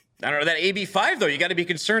going. I don't know, that AB5 though, you got to be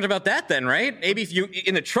concerned about that then, right? If you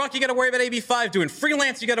in the truck, you got to worry about AB5. Doing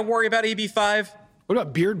freelance, you got to worry about AB5. What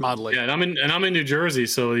about beard modeling? Yeah, and I'm in New Jersey,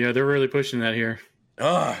 so yeah, they're really pushing that here.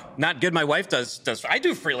 Ugh, not good. My wife does. I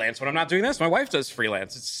do freelance when I'm not doing this. My wife does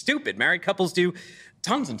freelance. It's stupid. Married couples do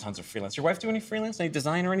tons and tons of freelance. Your wife do any freelance, any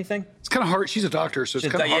design or anything? It's kind of hard. She's a doctor, so it's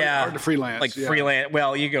kind of hard to freelance. Like freelance.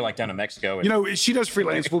 Well, you go like down to Mexico. And, she does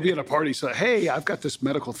freelance. We'll be at a party, so hey, I've got this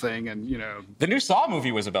medical thing, and the new Saw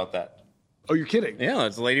movie was about that. Oh, you're kidding? Yeah,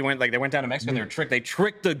 the lady went down to Mexico. They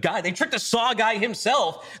tricked the guy. They tricked the Saw guy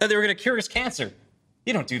himself that they were going to cure his cancer.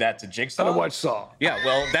 You don't do that to Jigsaw. I don't watch Saw. Yeah,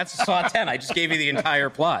 well, that's Saw 10. I just gave you the entire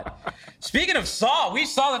plot. Speaking of Saw, we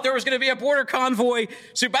saw that there was going to be a border convoy.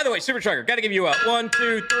 So, by the way, Super Trucker, got to give you a 1,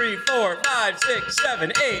 2, 3, 4, 5, 6,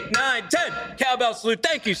 7, 8, 9, 10 cowbell salute.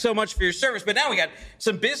 Thank you so much for your service. But now we got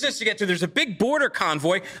some business to get to. There's a big border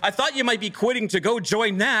convoy. I thought you might be quitting to go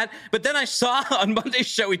join that. But then I saw on Monday's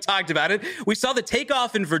show, we talked about it. We saw the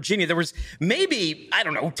takeoff in Virginia. There was maybe,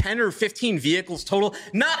 10 or 15 vehicles total.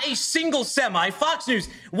 Not a single semi. Fox News.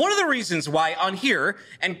 One of the reasons why on here,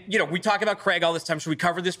 and we talk about Craig all this time, should we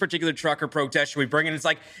cover this particular trucker protest? Should we bring it? It's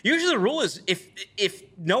like, usually the rule is if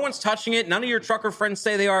no one's touching it, none of your trucker friends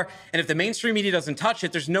say they are, and if the mainstream media doesn't touch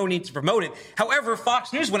it, there's no need to promote it. However,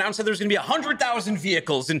 Fox News went out and said there's going to be 100,000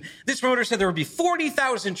 vehicles, and this promoter said there would be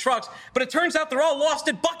 40,000 trucks, but it turns out they're all lost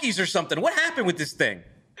at Buc-ee's or something. What happened with this thing?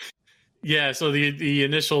 Yeah, so the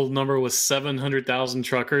initial number was 700,000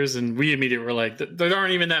 truckers, and we immediately were like, there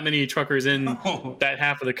aren't even that many truckers in that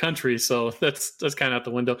half of the country, so that's kind of out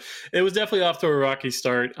the window. It was definitely off to a rocky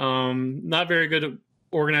start. Not very good at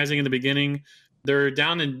organizing in the beginning. They're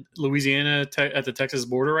down in Louisiana at the Texas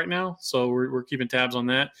border right now, so we're keeping tabs on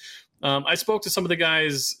that. I spoke to some of the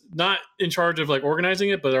guys not in charge of like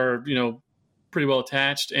organizing it, but are pretty well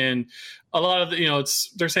attached, and a lot of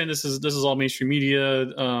they're saying this is all mainstream media.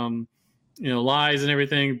 Lies and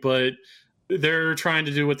everything, but they're trying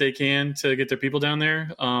to do what they can to get their people down there.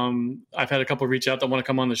 I've had a couple reach out that want to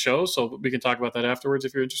come on the show, so we can talk about that afterwards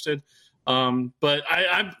if you're interested. But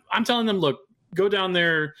I'm telling them, look, go down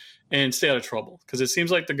there and stay out of trouble, because it seems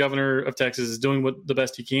like the governor of Texas is doing the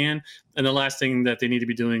best he can, and the last thing that they need to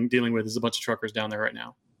be dealing with is a bunch of truckers down there right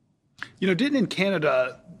now. Didn't in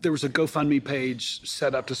Canada there was a GoFundMe page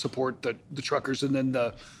set up to support the truckers, and then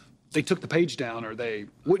they took the page down, or they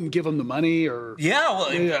wouldn't give them the money, or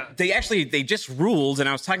they just ruled, and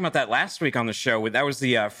I was talking about that last week on the show. That was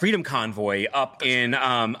the Freedom Convoy up in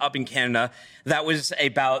Canada. That was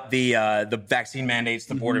about the vaccine mandates,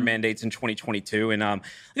 the border mandates in 2022, and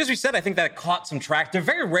as we said, I think that caught some traction. They're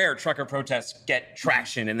very rare trucker protests get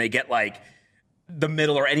traction, and they get like the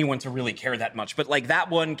middle or anyone to really care that much. But like that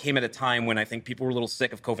one came at a time when I think people were a little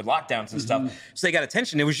sick of COVID lockdowns and stuff. So they got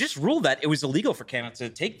attention. It was just ruled that it was illegal for Canada to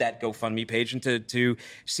take that GoFundMe page and to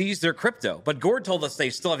seize their crypto. But Gord told us they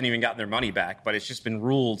still haven't even gotten their money back, but it's just been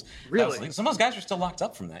ruled. Really? Some of those guys are still locked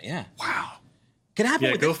up from that. Yeah. Wow. Can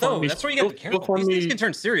happen with this though. That's where you got to be careful. These things can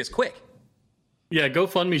turn serious quick. Yeah,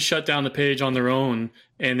 GoFundMe shut down the page on their own,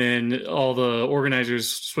 and then all the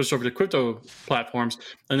organizers switched over to crypto platforms,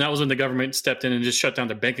 and that was when the government stepped in and just shut down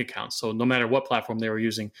their bank accounts. So no matter what platform they were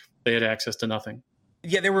using, they had access to nothing.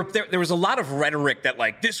 Yeah, there was a lot of rhetoric that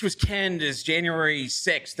like this was Canada's January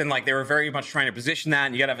 6th, and like they were very much trying to position that,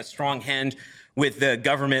 and you got to have a strong hand with the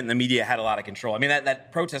government, and the media had a lot of control. I mean,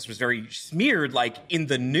 that protest was very smeared, like in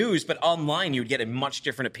the news, but online you would get a much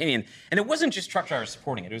different opinion. And it wasn't just truck drivers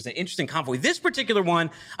supporting it. It was an interesting convoy. This particular one,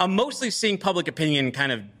 I'm mostly seeing public opinion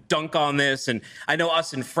kind of dunk on this. And I know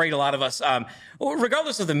us and Freight, a lot of us,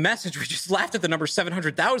 regardless of the message, we just laughed at the number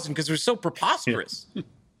 700,000 because it was so preposterous. Yeah.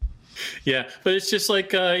 Yeah, but it's just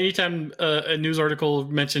like anytime a news article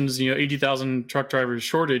mentions 80,000 truck drivers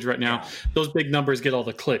shortage right now, those big numbers get all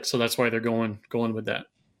the clicks, so that's why they're going with that.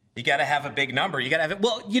 You got to have a big number. You got to have it.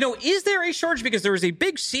 Well, is there a shortage? Because there was a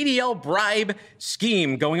big CDL bribe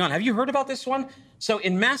scheme going on. Have you heard about this one? So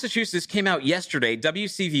in Massachusetts, this came out yesterday.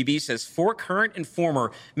 WCVB says 4 current and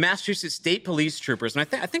former Massachusetts State Police troopers, and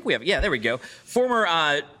I think we have. Yeah, there we go.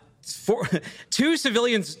 2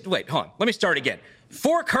 civilians. Wait, hold on. Let me start again.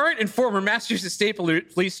 4 current and former Massachusetts State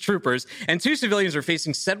Police troopers and 2 civilians are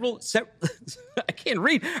facing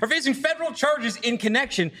facing federal charges in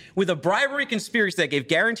connection with a bribery conspiracy that gave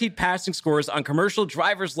guaranteed passing scores on commercial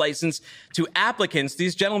driver's license to applicants.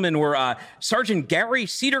 These gentlemen were Sergeant Gary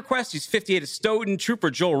Cedarquest, he's 58 of Stoughton, Trooper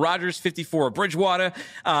Joel Rogers, 54 of Bridgewater.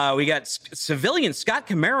 We got civilian Scott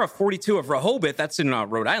Camara, 42 of Rehoboth, that's in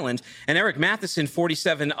Rhode Island, and Eric Matheson,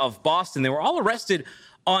 47 of Boston. They were all arrested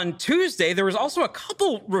on Tuesday. There was also a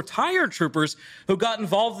couple retired troopers who got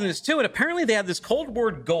involved in this too, and apparently they had this code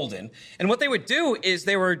word golden, and what they would do is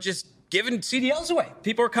they were just giving CDLs away.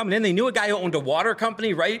 People were coming in. They knew a guy who owned a water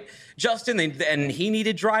company, right, Justin? And he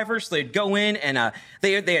needed drivers, so they'd go in and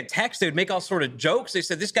they had text. They would make all sort of jokes. They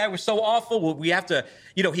said, this guy was so awful, well, we have to,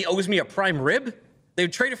 he owes me a prime rib. They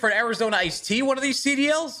would trade it for an Arizona iced tea, one of these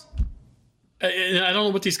CDLs. I don't know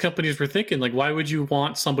what these companies were thinking. Like, why would you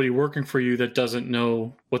want somebody working for you that doesn't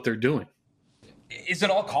know what they're doing? Is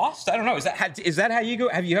it all cost? I don't know. Is that how you go?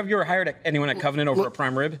 Have you ever hired anyone at Covenant over a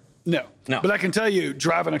prime rib? No. But I can tell you,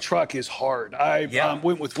 driving a truck is hard. I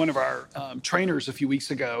went with one of our trainers a few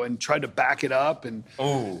weeks ago and tried to back it up, and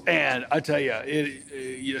I tell you,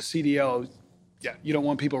 CDL. Yeah, you don't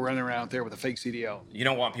want people running around there with a fake CDL. You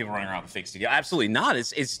don't want people running around with a fake CDL. Absolutely not.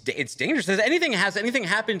 It's dangerous. Has anything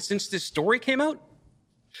happened since this story came out?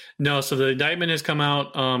 No, so the indictment has come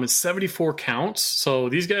out. It's 74 counts. So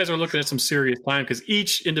these guys are looking at some serious time because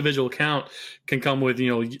each individual count can come with,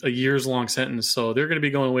 a years long sentence. So they're going to be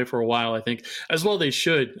going away for a while, I think. As well, they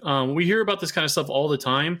should. We hear about this kind of stuff all the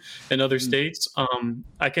time in other states.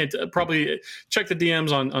 I can't probably check the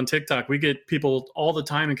DMs on TikTok. We get people all the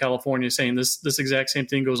time in California saying this exact same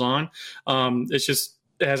thing goes on.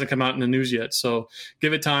 It hasn't come out in the news yet. So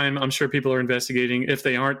give it time. I'm sure people are investigating. If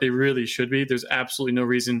they aren't, they really should be. There's absolutely no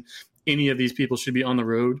reason any of these people should be on the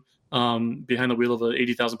road behind the wheel of an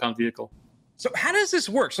 80,000-pound vehicle. So how does this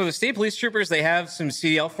work? So the state police troopers, they have some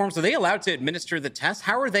CDL forms. Are they allowed to administer the test?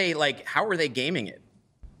 How are they gaming it?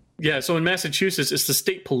 Yeah, so in Massachusetts, it's the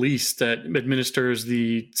state police that administers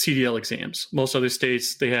the CDL exams. Most other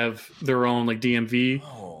states, they have their own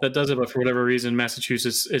DMV that does it, but for whatever reason,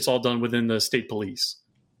 Massachusetts, it's all done within the state police.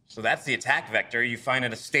 So that's the attack vector. You find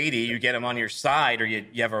an estadie, you get him on your side, or you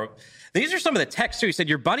have a... These are some of the texts, too. He said,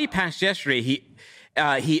 your buddy passed yesterday.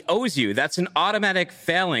 He owes you. That's an automatic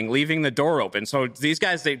failing, leaving the door open. So these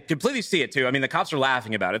guys, they completely see it, too. I mean, the cops are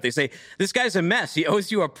laughing about it. They say, this guy's a mess. He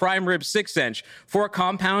owes you a prime rib 6-inch, 4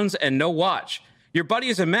 compounds, and no watch. Your buddy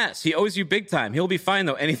is a mess. He owes you big time. He'll be fine,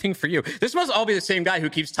 though. Anything for you. This must all be the same guy who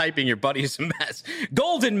keeps typing, your buddy is a mess.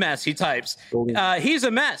 Golden mess, he types. He's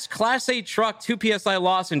a mess. Class 8 truck, 2 PSI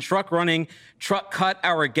loss in truck running. Truck cut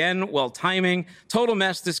hour again. Well, timing. Total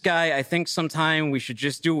mess, this guy. I think sometime we should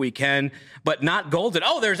just do what we can, but not golden.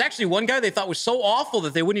 Oh, there's actually one guy they thought was so awful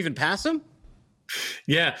that they wouldn't even pass him?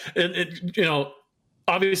 Yeah.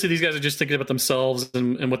 Obviously, these guys are just thinking about themselves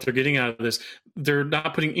and what they're getting out of this. They're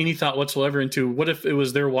not putting any thought whatsoever into what if it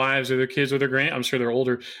was their wives or their kids or their I'm sure they're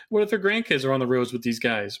older. What if their grandkids are on the roads with these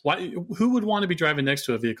guys? Who would want to be driving next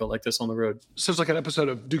to a vehicle like this on the road? Sounds like an episode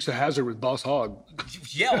of Dukes of Hazzard with Boss Hogg.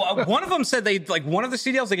 Yeah, well, one of them said one of the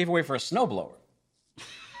CDLs they gave away for a snowblower.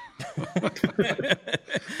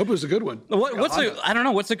 Hope it was a good one. I don't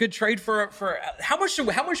know. What's a good trade for how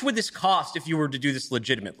much would this cost if you were to do this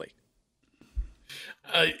legitimately?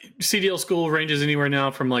 CDL school ranges anywhere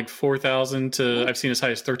now from $4,000 to I've seen as high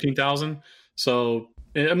as $13,000. So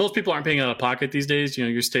most people aren't paying out of pocket these days.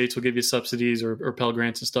 Your states will give you subsidies or Pell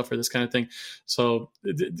Grants and stuff for this kind of thing. So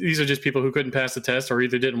these are just people who couldn't pass the test or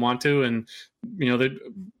either didn't want to, and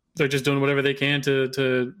they're just doing whatever they can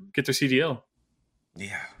to get their CDL.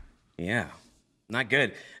 Yeah. Not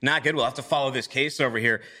good. We'll have to follow this case over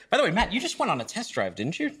here. By the way, Matt, you just went on a test drive,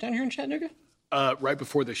 didn't you, down here in Chattanooga? Right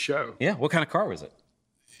before the show. Yeah. What kind of car was it?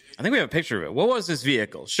 I think we have a picture of it. What was this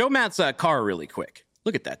vehicle? Show Matt's car really quick.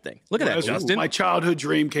 Look at that thing. Look at that, Justin. My childhood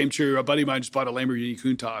dream came true. A buddy of mine just bought a Lamborghini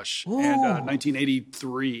Countach in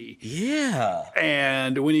 1983. Yeah.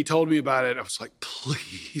 And when he told me about it, I was like,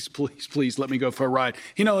 please let me go for a ride.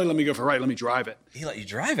 He not only let me go for a ride, let me drive it. He let you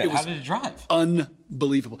drive it? How did it drive?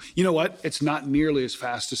 Unbelievable. You know what? It's not nearly as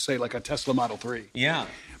fast as, say, like a Tesla Model 3. Yeah.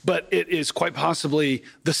 But it is quite possibly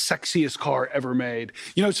the sexiest car ever made.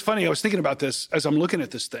 It's funny. I was thinking about this as I'm looking at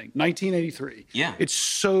this thing. 1983. Yeah. It's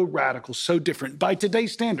so radical, so different. By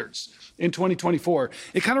today's standards, in 2024,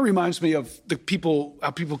 it kind of reminds me of how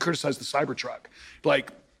people criticize the Cybertruck.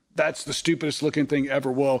 That's the stupidest looking thing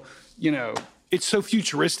ever. Well, it's so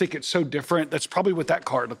futuristic. It's so different. That's probably what that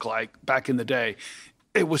car looked like back in the day.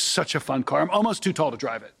 It was such a fun car. I'm almost too tall to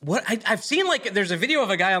drive it. What I've seen, like, there's a video of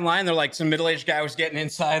a guy online. They're like, some middle-aged guy was getting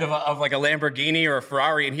inside of like a Lamborghini or a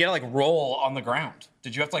Ferrari, and he had to like roll on the ground.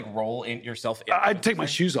 Did you have to like roll in yourself? I'd take my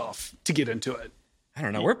shoes off to get into it. I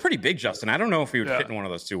don't know. We're pretty big, Justin. I don't know if we would fit in one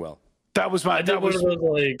of those too well. That was my. I did one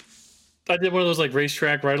of those like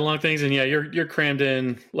racetrack ride along things, and yeah, you're crammed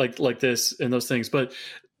in like this and those things. But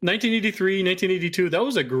 1983, 1982, that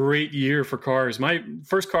was a great year for cars. My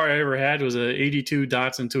first car I ever had was a 82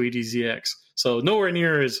 Datsun 280ZX. So nowhere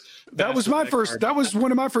near as that was my first. That was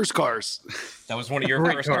one of my first cars. That was one of your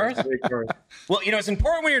first cars. Well, it's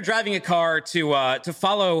important when you're driving a car to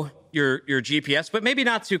follow your GPS, but maybe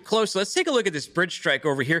not too close. Let's take a look at this bridge strike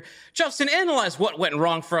over here. Justin, analyze what went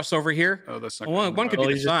wrong for us over here. Oh, that's not one could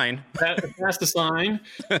be the sign. Past the sign,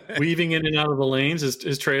 weaving in and out of the lanes.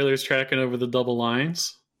 His trailer's tracking over the double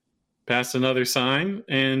lines. Past another sign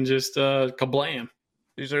and just kablam.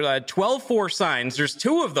 These are 12-4 signs. There's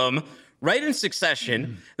two of them right in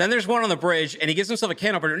succession. Then there's one on the bridge, and he gives himself a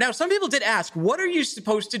can opener. Now, some people did ask, what are you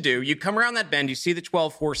supposed to do? You come around that bend, you see the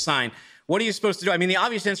 12-4 sign. What are you supposed to do? I mean, the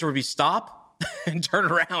obvious answer would be stop and turn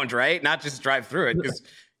around, right? Not just drive through it, because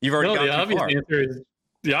you've already gone too far.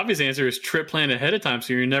 The obvious answer is trip plan ahead of time,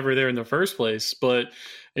 so you're never there in the first place. But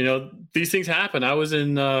these things happen. I was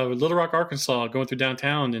in Little Rock, Arkansas, going through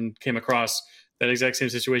downtown, and came across that exact same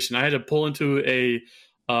situation. I had to pull into a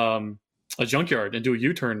junkyard and do a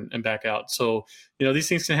U-turn and back out. So these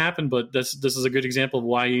things can happen, but this is a good example of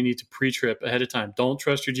why you need to pre-trip ahead of time. Don't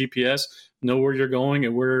trust your GPS. Know where you're going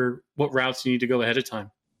and what routes you need to go ahead of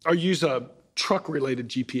time. Or use a truck-related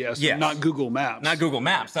GPS, not Google Maps. Not Google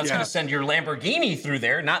Maps. That's going to send your Lamborghini through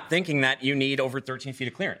there, not thinking that you need over 13 feet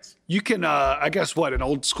of clearance. You can, I guess, an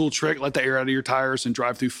old school trick, let the air out of your tires and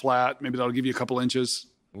drive through flat. Maybe that'll give you a couple inches.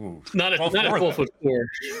 Ooh. Not a 12-foot floor.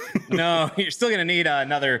 No, you're still going to need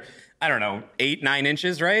another, 8-9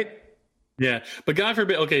 inches, right? Yeah, but God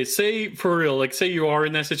forbid, okay, say for real, say you are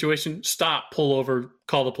in that situation, stop, pull over,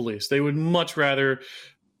 call the police. They would much rather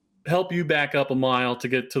help you back up a mile to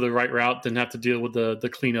get to the right route than have to deal with the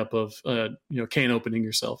cleanup of can opening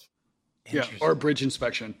yourself. Yeah, or bridge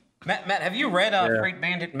inspection. Matt, have you read Freight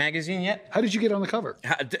Bandit magazine yet? How did you get on the cover?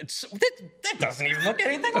 That doesn't even look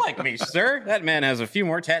anything like me, sir. That man has a few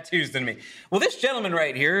more tattoos than me. Well, this gentleman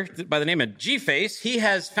right here, by the name of G-Face, he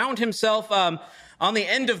has found himself on the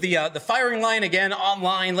end of the firing line again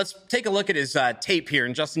online. Let's take a look at his tape here.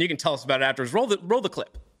 And Justin, you can tell us about it afterwards. Roll the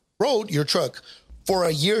clip. Rode your truck for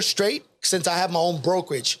a year straight. Since I have my own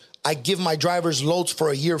brokerage, I give my drivers loads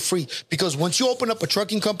for a year free, because once you open up a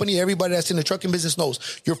trucking company, everybody that's in the trucking business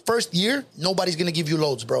knows your first year, nobody's going to give you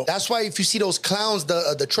loads, bro. That's why if you see those clowns,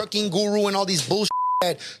 the trucking guru and all these bullshit,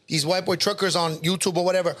 these white boy truckers on YouTube or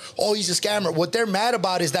whatever, oh, he's a scammer. What they're mad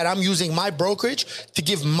about is that I'm using my brokerage to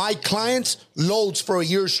give my clients loads for a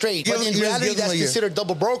year straight. But in reality, that's considered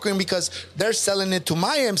double brokering, because they're selling it to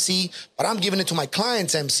my MC, but I'm giving it to my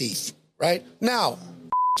client's MC, right? Now,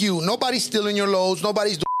 you, nobody's stealing your loads.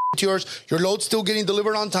 Nobody's doing yours. Your load's still getting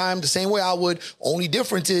delivered on time the same way I would. Only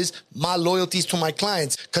difference is my loyalties to my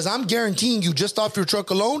clients, because I'm guaranteeing you just off your truck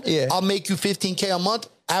alone, I'll make you $15K a month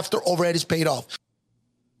after overhead is paid off.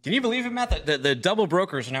 Can you believe it, Matt? The double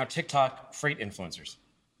brokers are now TikTok freight influencers.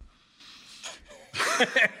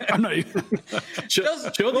 I'm not even. Show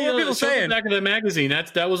the back of the magazine.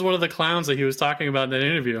 That was one of the clowns that he was talking about in that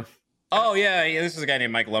interview. Oh, yeah. This is a guy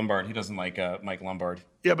named Mike Lombard. He doesn't like Mike Lombard.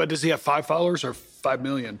 Yeah, but does he have 5 followers or 5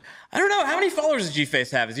 million? I don't know. How many followers does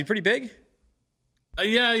G-Face have? Is he pretty big?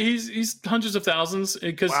 Yeah, he's hundreds of thousands,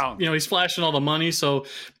 because he's flashing all the money. So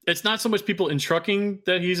it's not so much people in trucking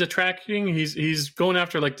that he's attracting. He's going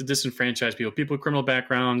after like the disenfranchised people with criminal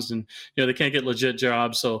backgrounds, and they can't get legit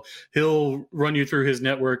jobs. So he'll run you through his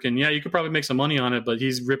network, and you could probably make some money on it, but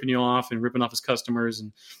he's ripping you off and ripping off his customers,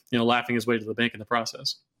 and laughing his way to the bank in the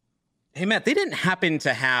process. Hey, Matt, they didn't happen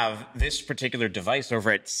to have this particular device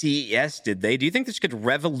over at CES, did they? Do you think this could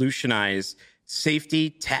revolutionize safety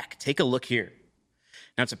tech? Take a look here.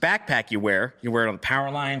 Now, it's a backpack you wear. You wear it on the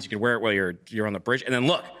power lines. You can wear it while you're on the bridge. And then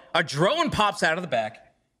look, a drone pops out of the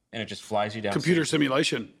back, and it just flies you down. Computer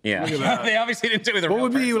simulation. Yeah. They obviously didn't do it with a real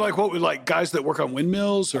person. What would like guys that work on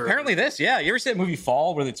windmills? Or apparently this, yeah. You ever see that movie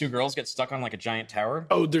Fall, where the two girls get stuck on like a giant tower?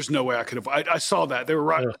 Oh, there's no way I could have. I saw that. They were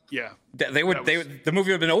right. Yeah. The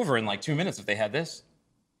movie would have been over in like 2 minutes if they had this.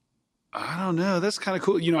 I don't know. That's kind of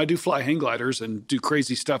cool. I do fly hang gliders and do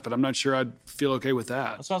crazy stuff, but I'm not sure I'd feel okay with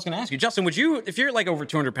that. That's what I was going to ask you. Justin, would you, if you're like over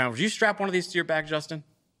 200 pounds, would you strap one of these to your back, Justin?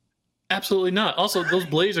 Absolutely not. Also, those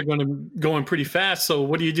blades are going pretty fast. So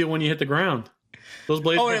what do you do when you hit the ground? Those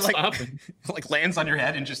blades aren't stopping. Like lands on your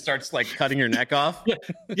head and just starts like cutting your neck off.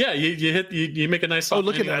 Yeah. You make a nice soft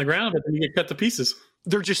landing on the ground, but then you get cut to pieces.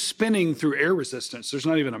 they're just spinning through air resistance. There's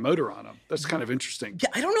not even a motor on them. That's kind of interesting. Yeah,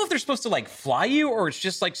 I don't know if they're supposed to like fly you or it's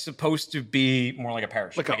just like supposed to be more like a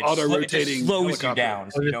parachute. Like an auto-rotating it just slows helicopter. you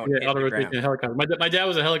down. So you don't hit the auto-rotating ground. helicopter. My dad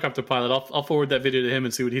was a helicopter pilot. I'll forward that video to him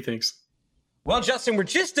and see what he thinks. Well, Justin, we're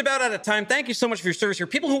just about out of time. Thank you so much for your service here.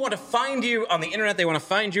 People who want to find you on the internet, they want to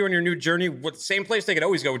find you on your new journey, what the same place they could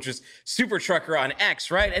always go, which is Super Trucker on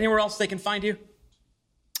X, right? Anywhere else they can find you?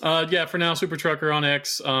 Yeah, for now, Super Trucker on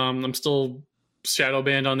X. I'm still shadow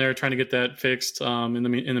banned on there, trying to get that fixed in the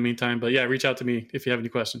meantime. But yeah, reach out to me if you have any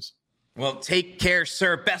questions. Well, take care,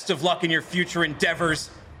 sir. Best of luck in your future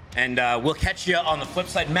endeavors. And we'll catch you on the flip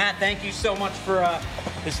side. Matt, thank you so much for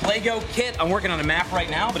this Lego kit. I'm working on a map right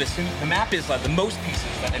now, but as soon the map is the most pieces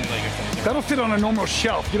that any Lego kit is. That'll fit on a normal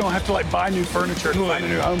shelf. You don't have to like buy new furniture to find a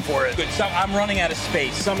new home for it. Good. So I'm running out of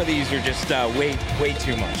space. Some of these are just way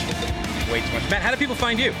too much. Way too much. Matt, how do people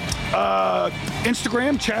find you?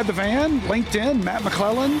 Instagram, Chad the Van. LinkedIn, Matt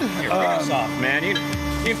McClelland. You're off, man. You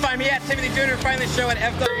can find me at Timothy Jr. Find the show at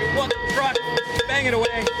FW. What the truck? Bang it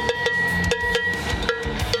away.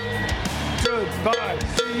 Goodbye.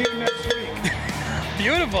 See you next week.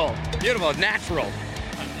 Beautiful. Natural.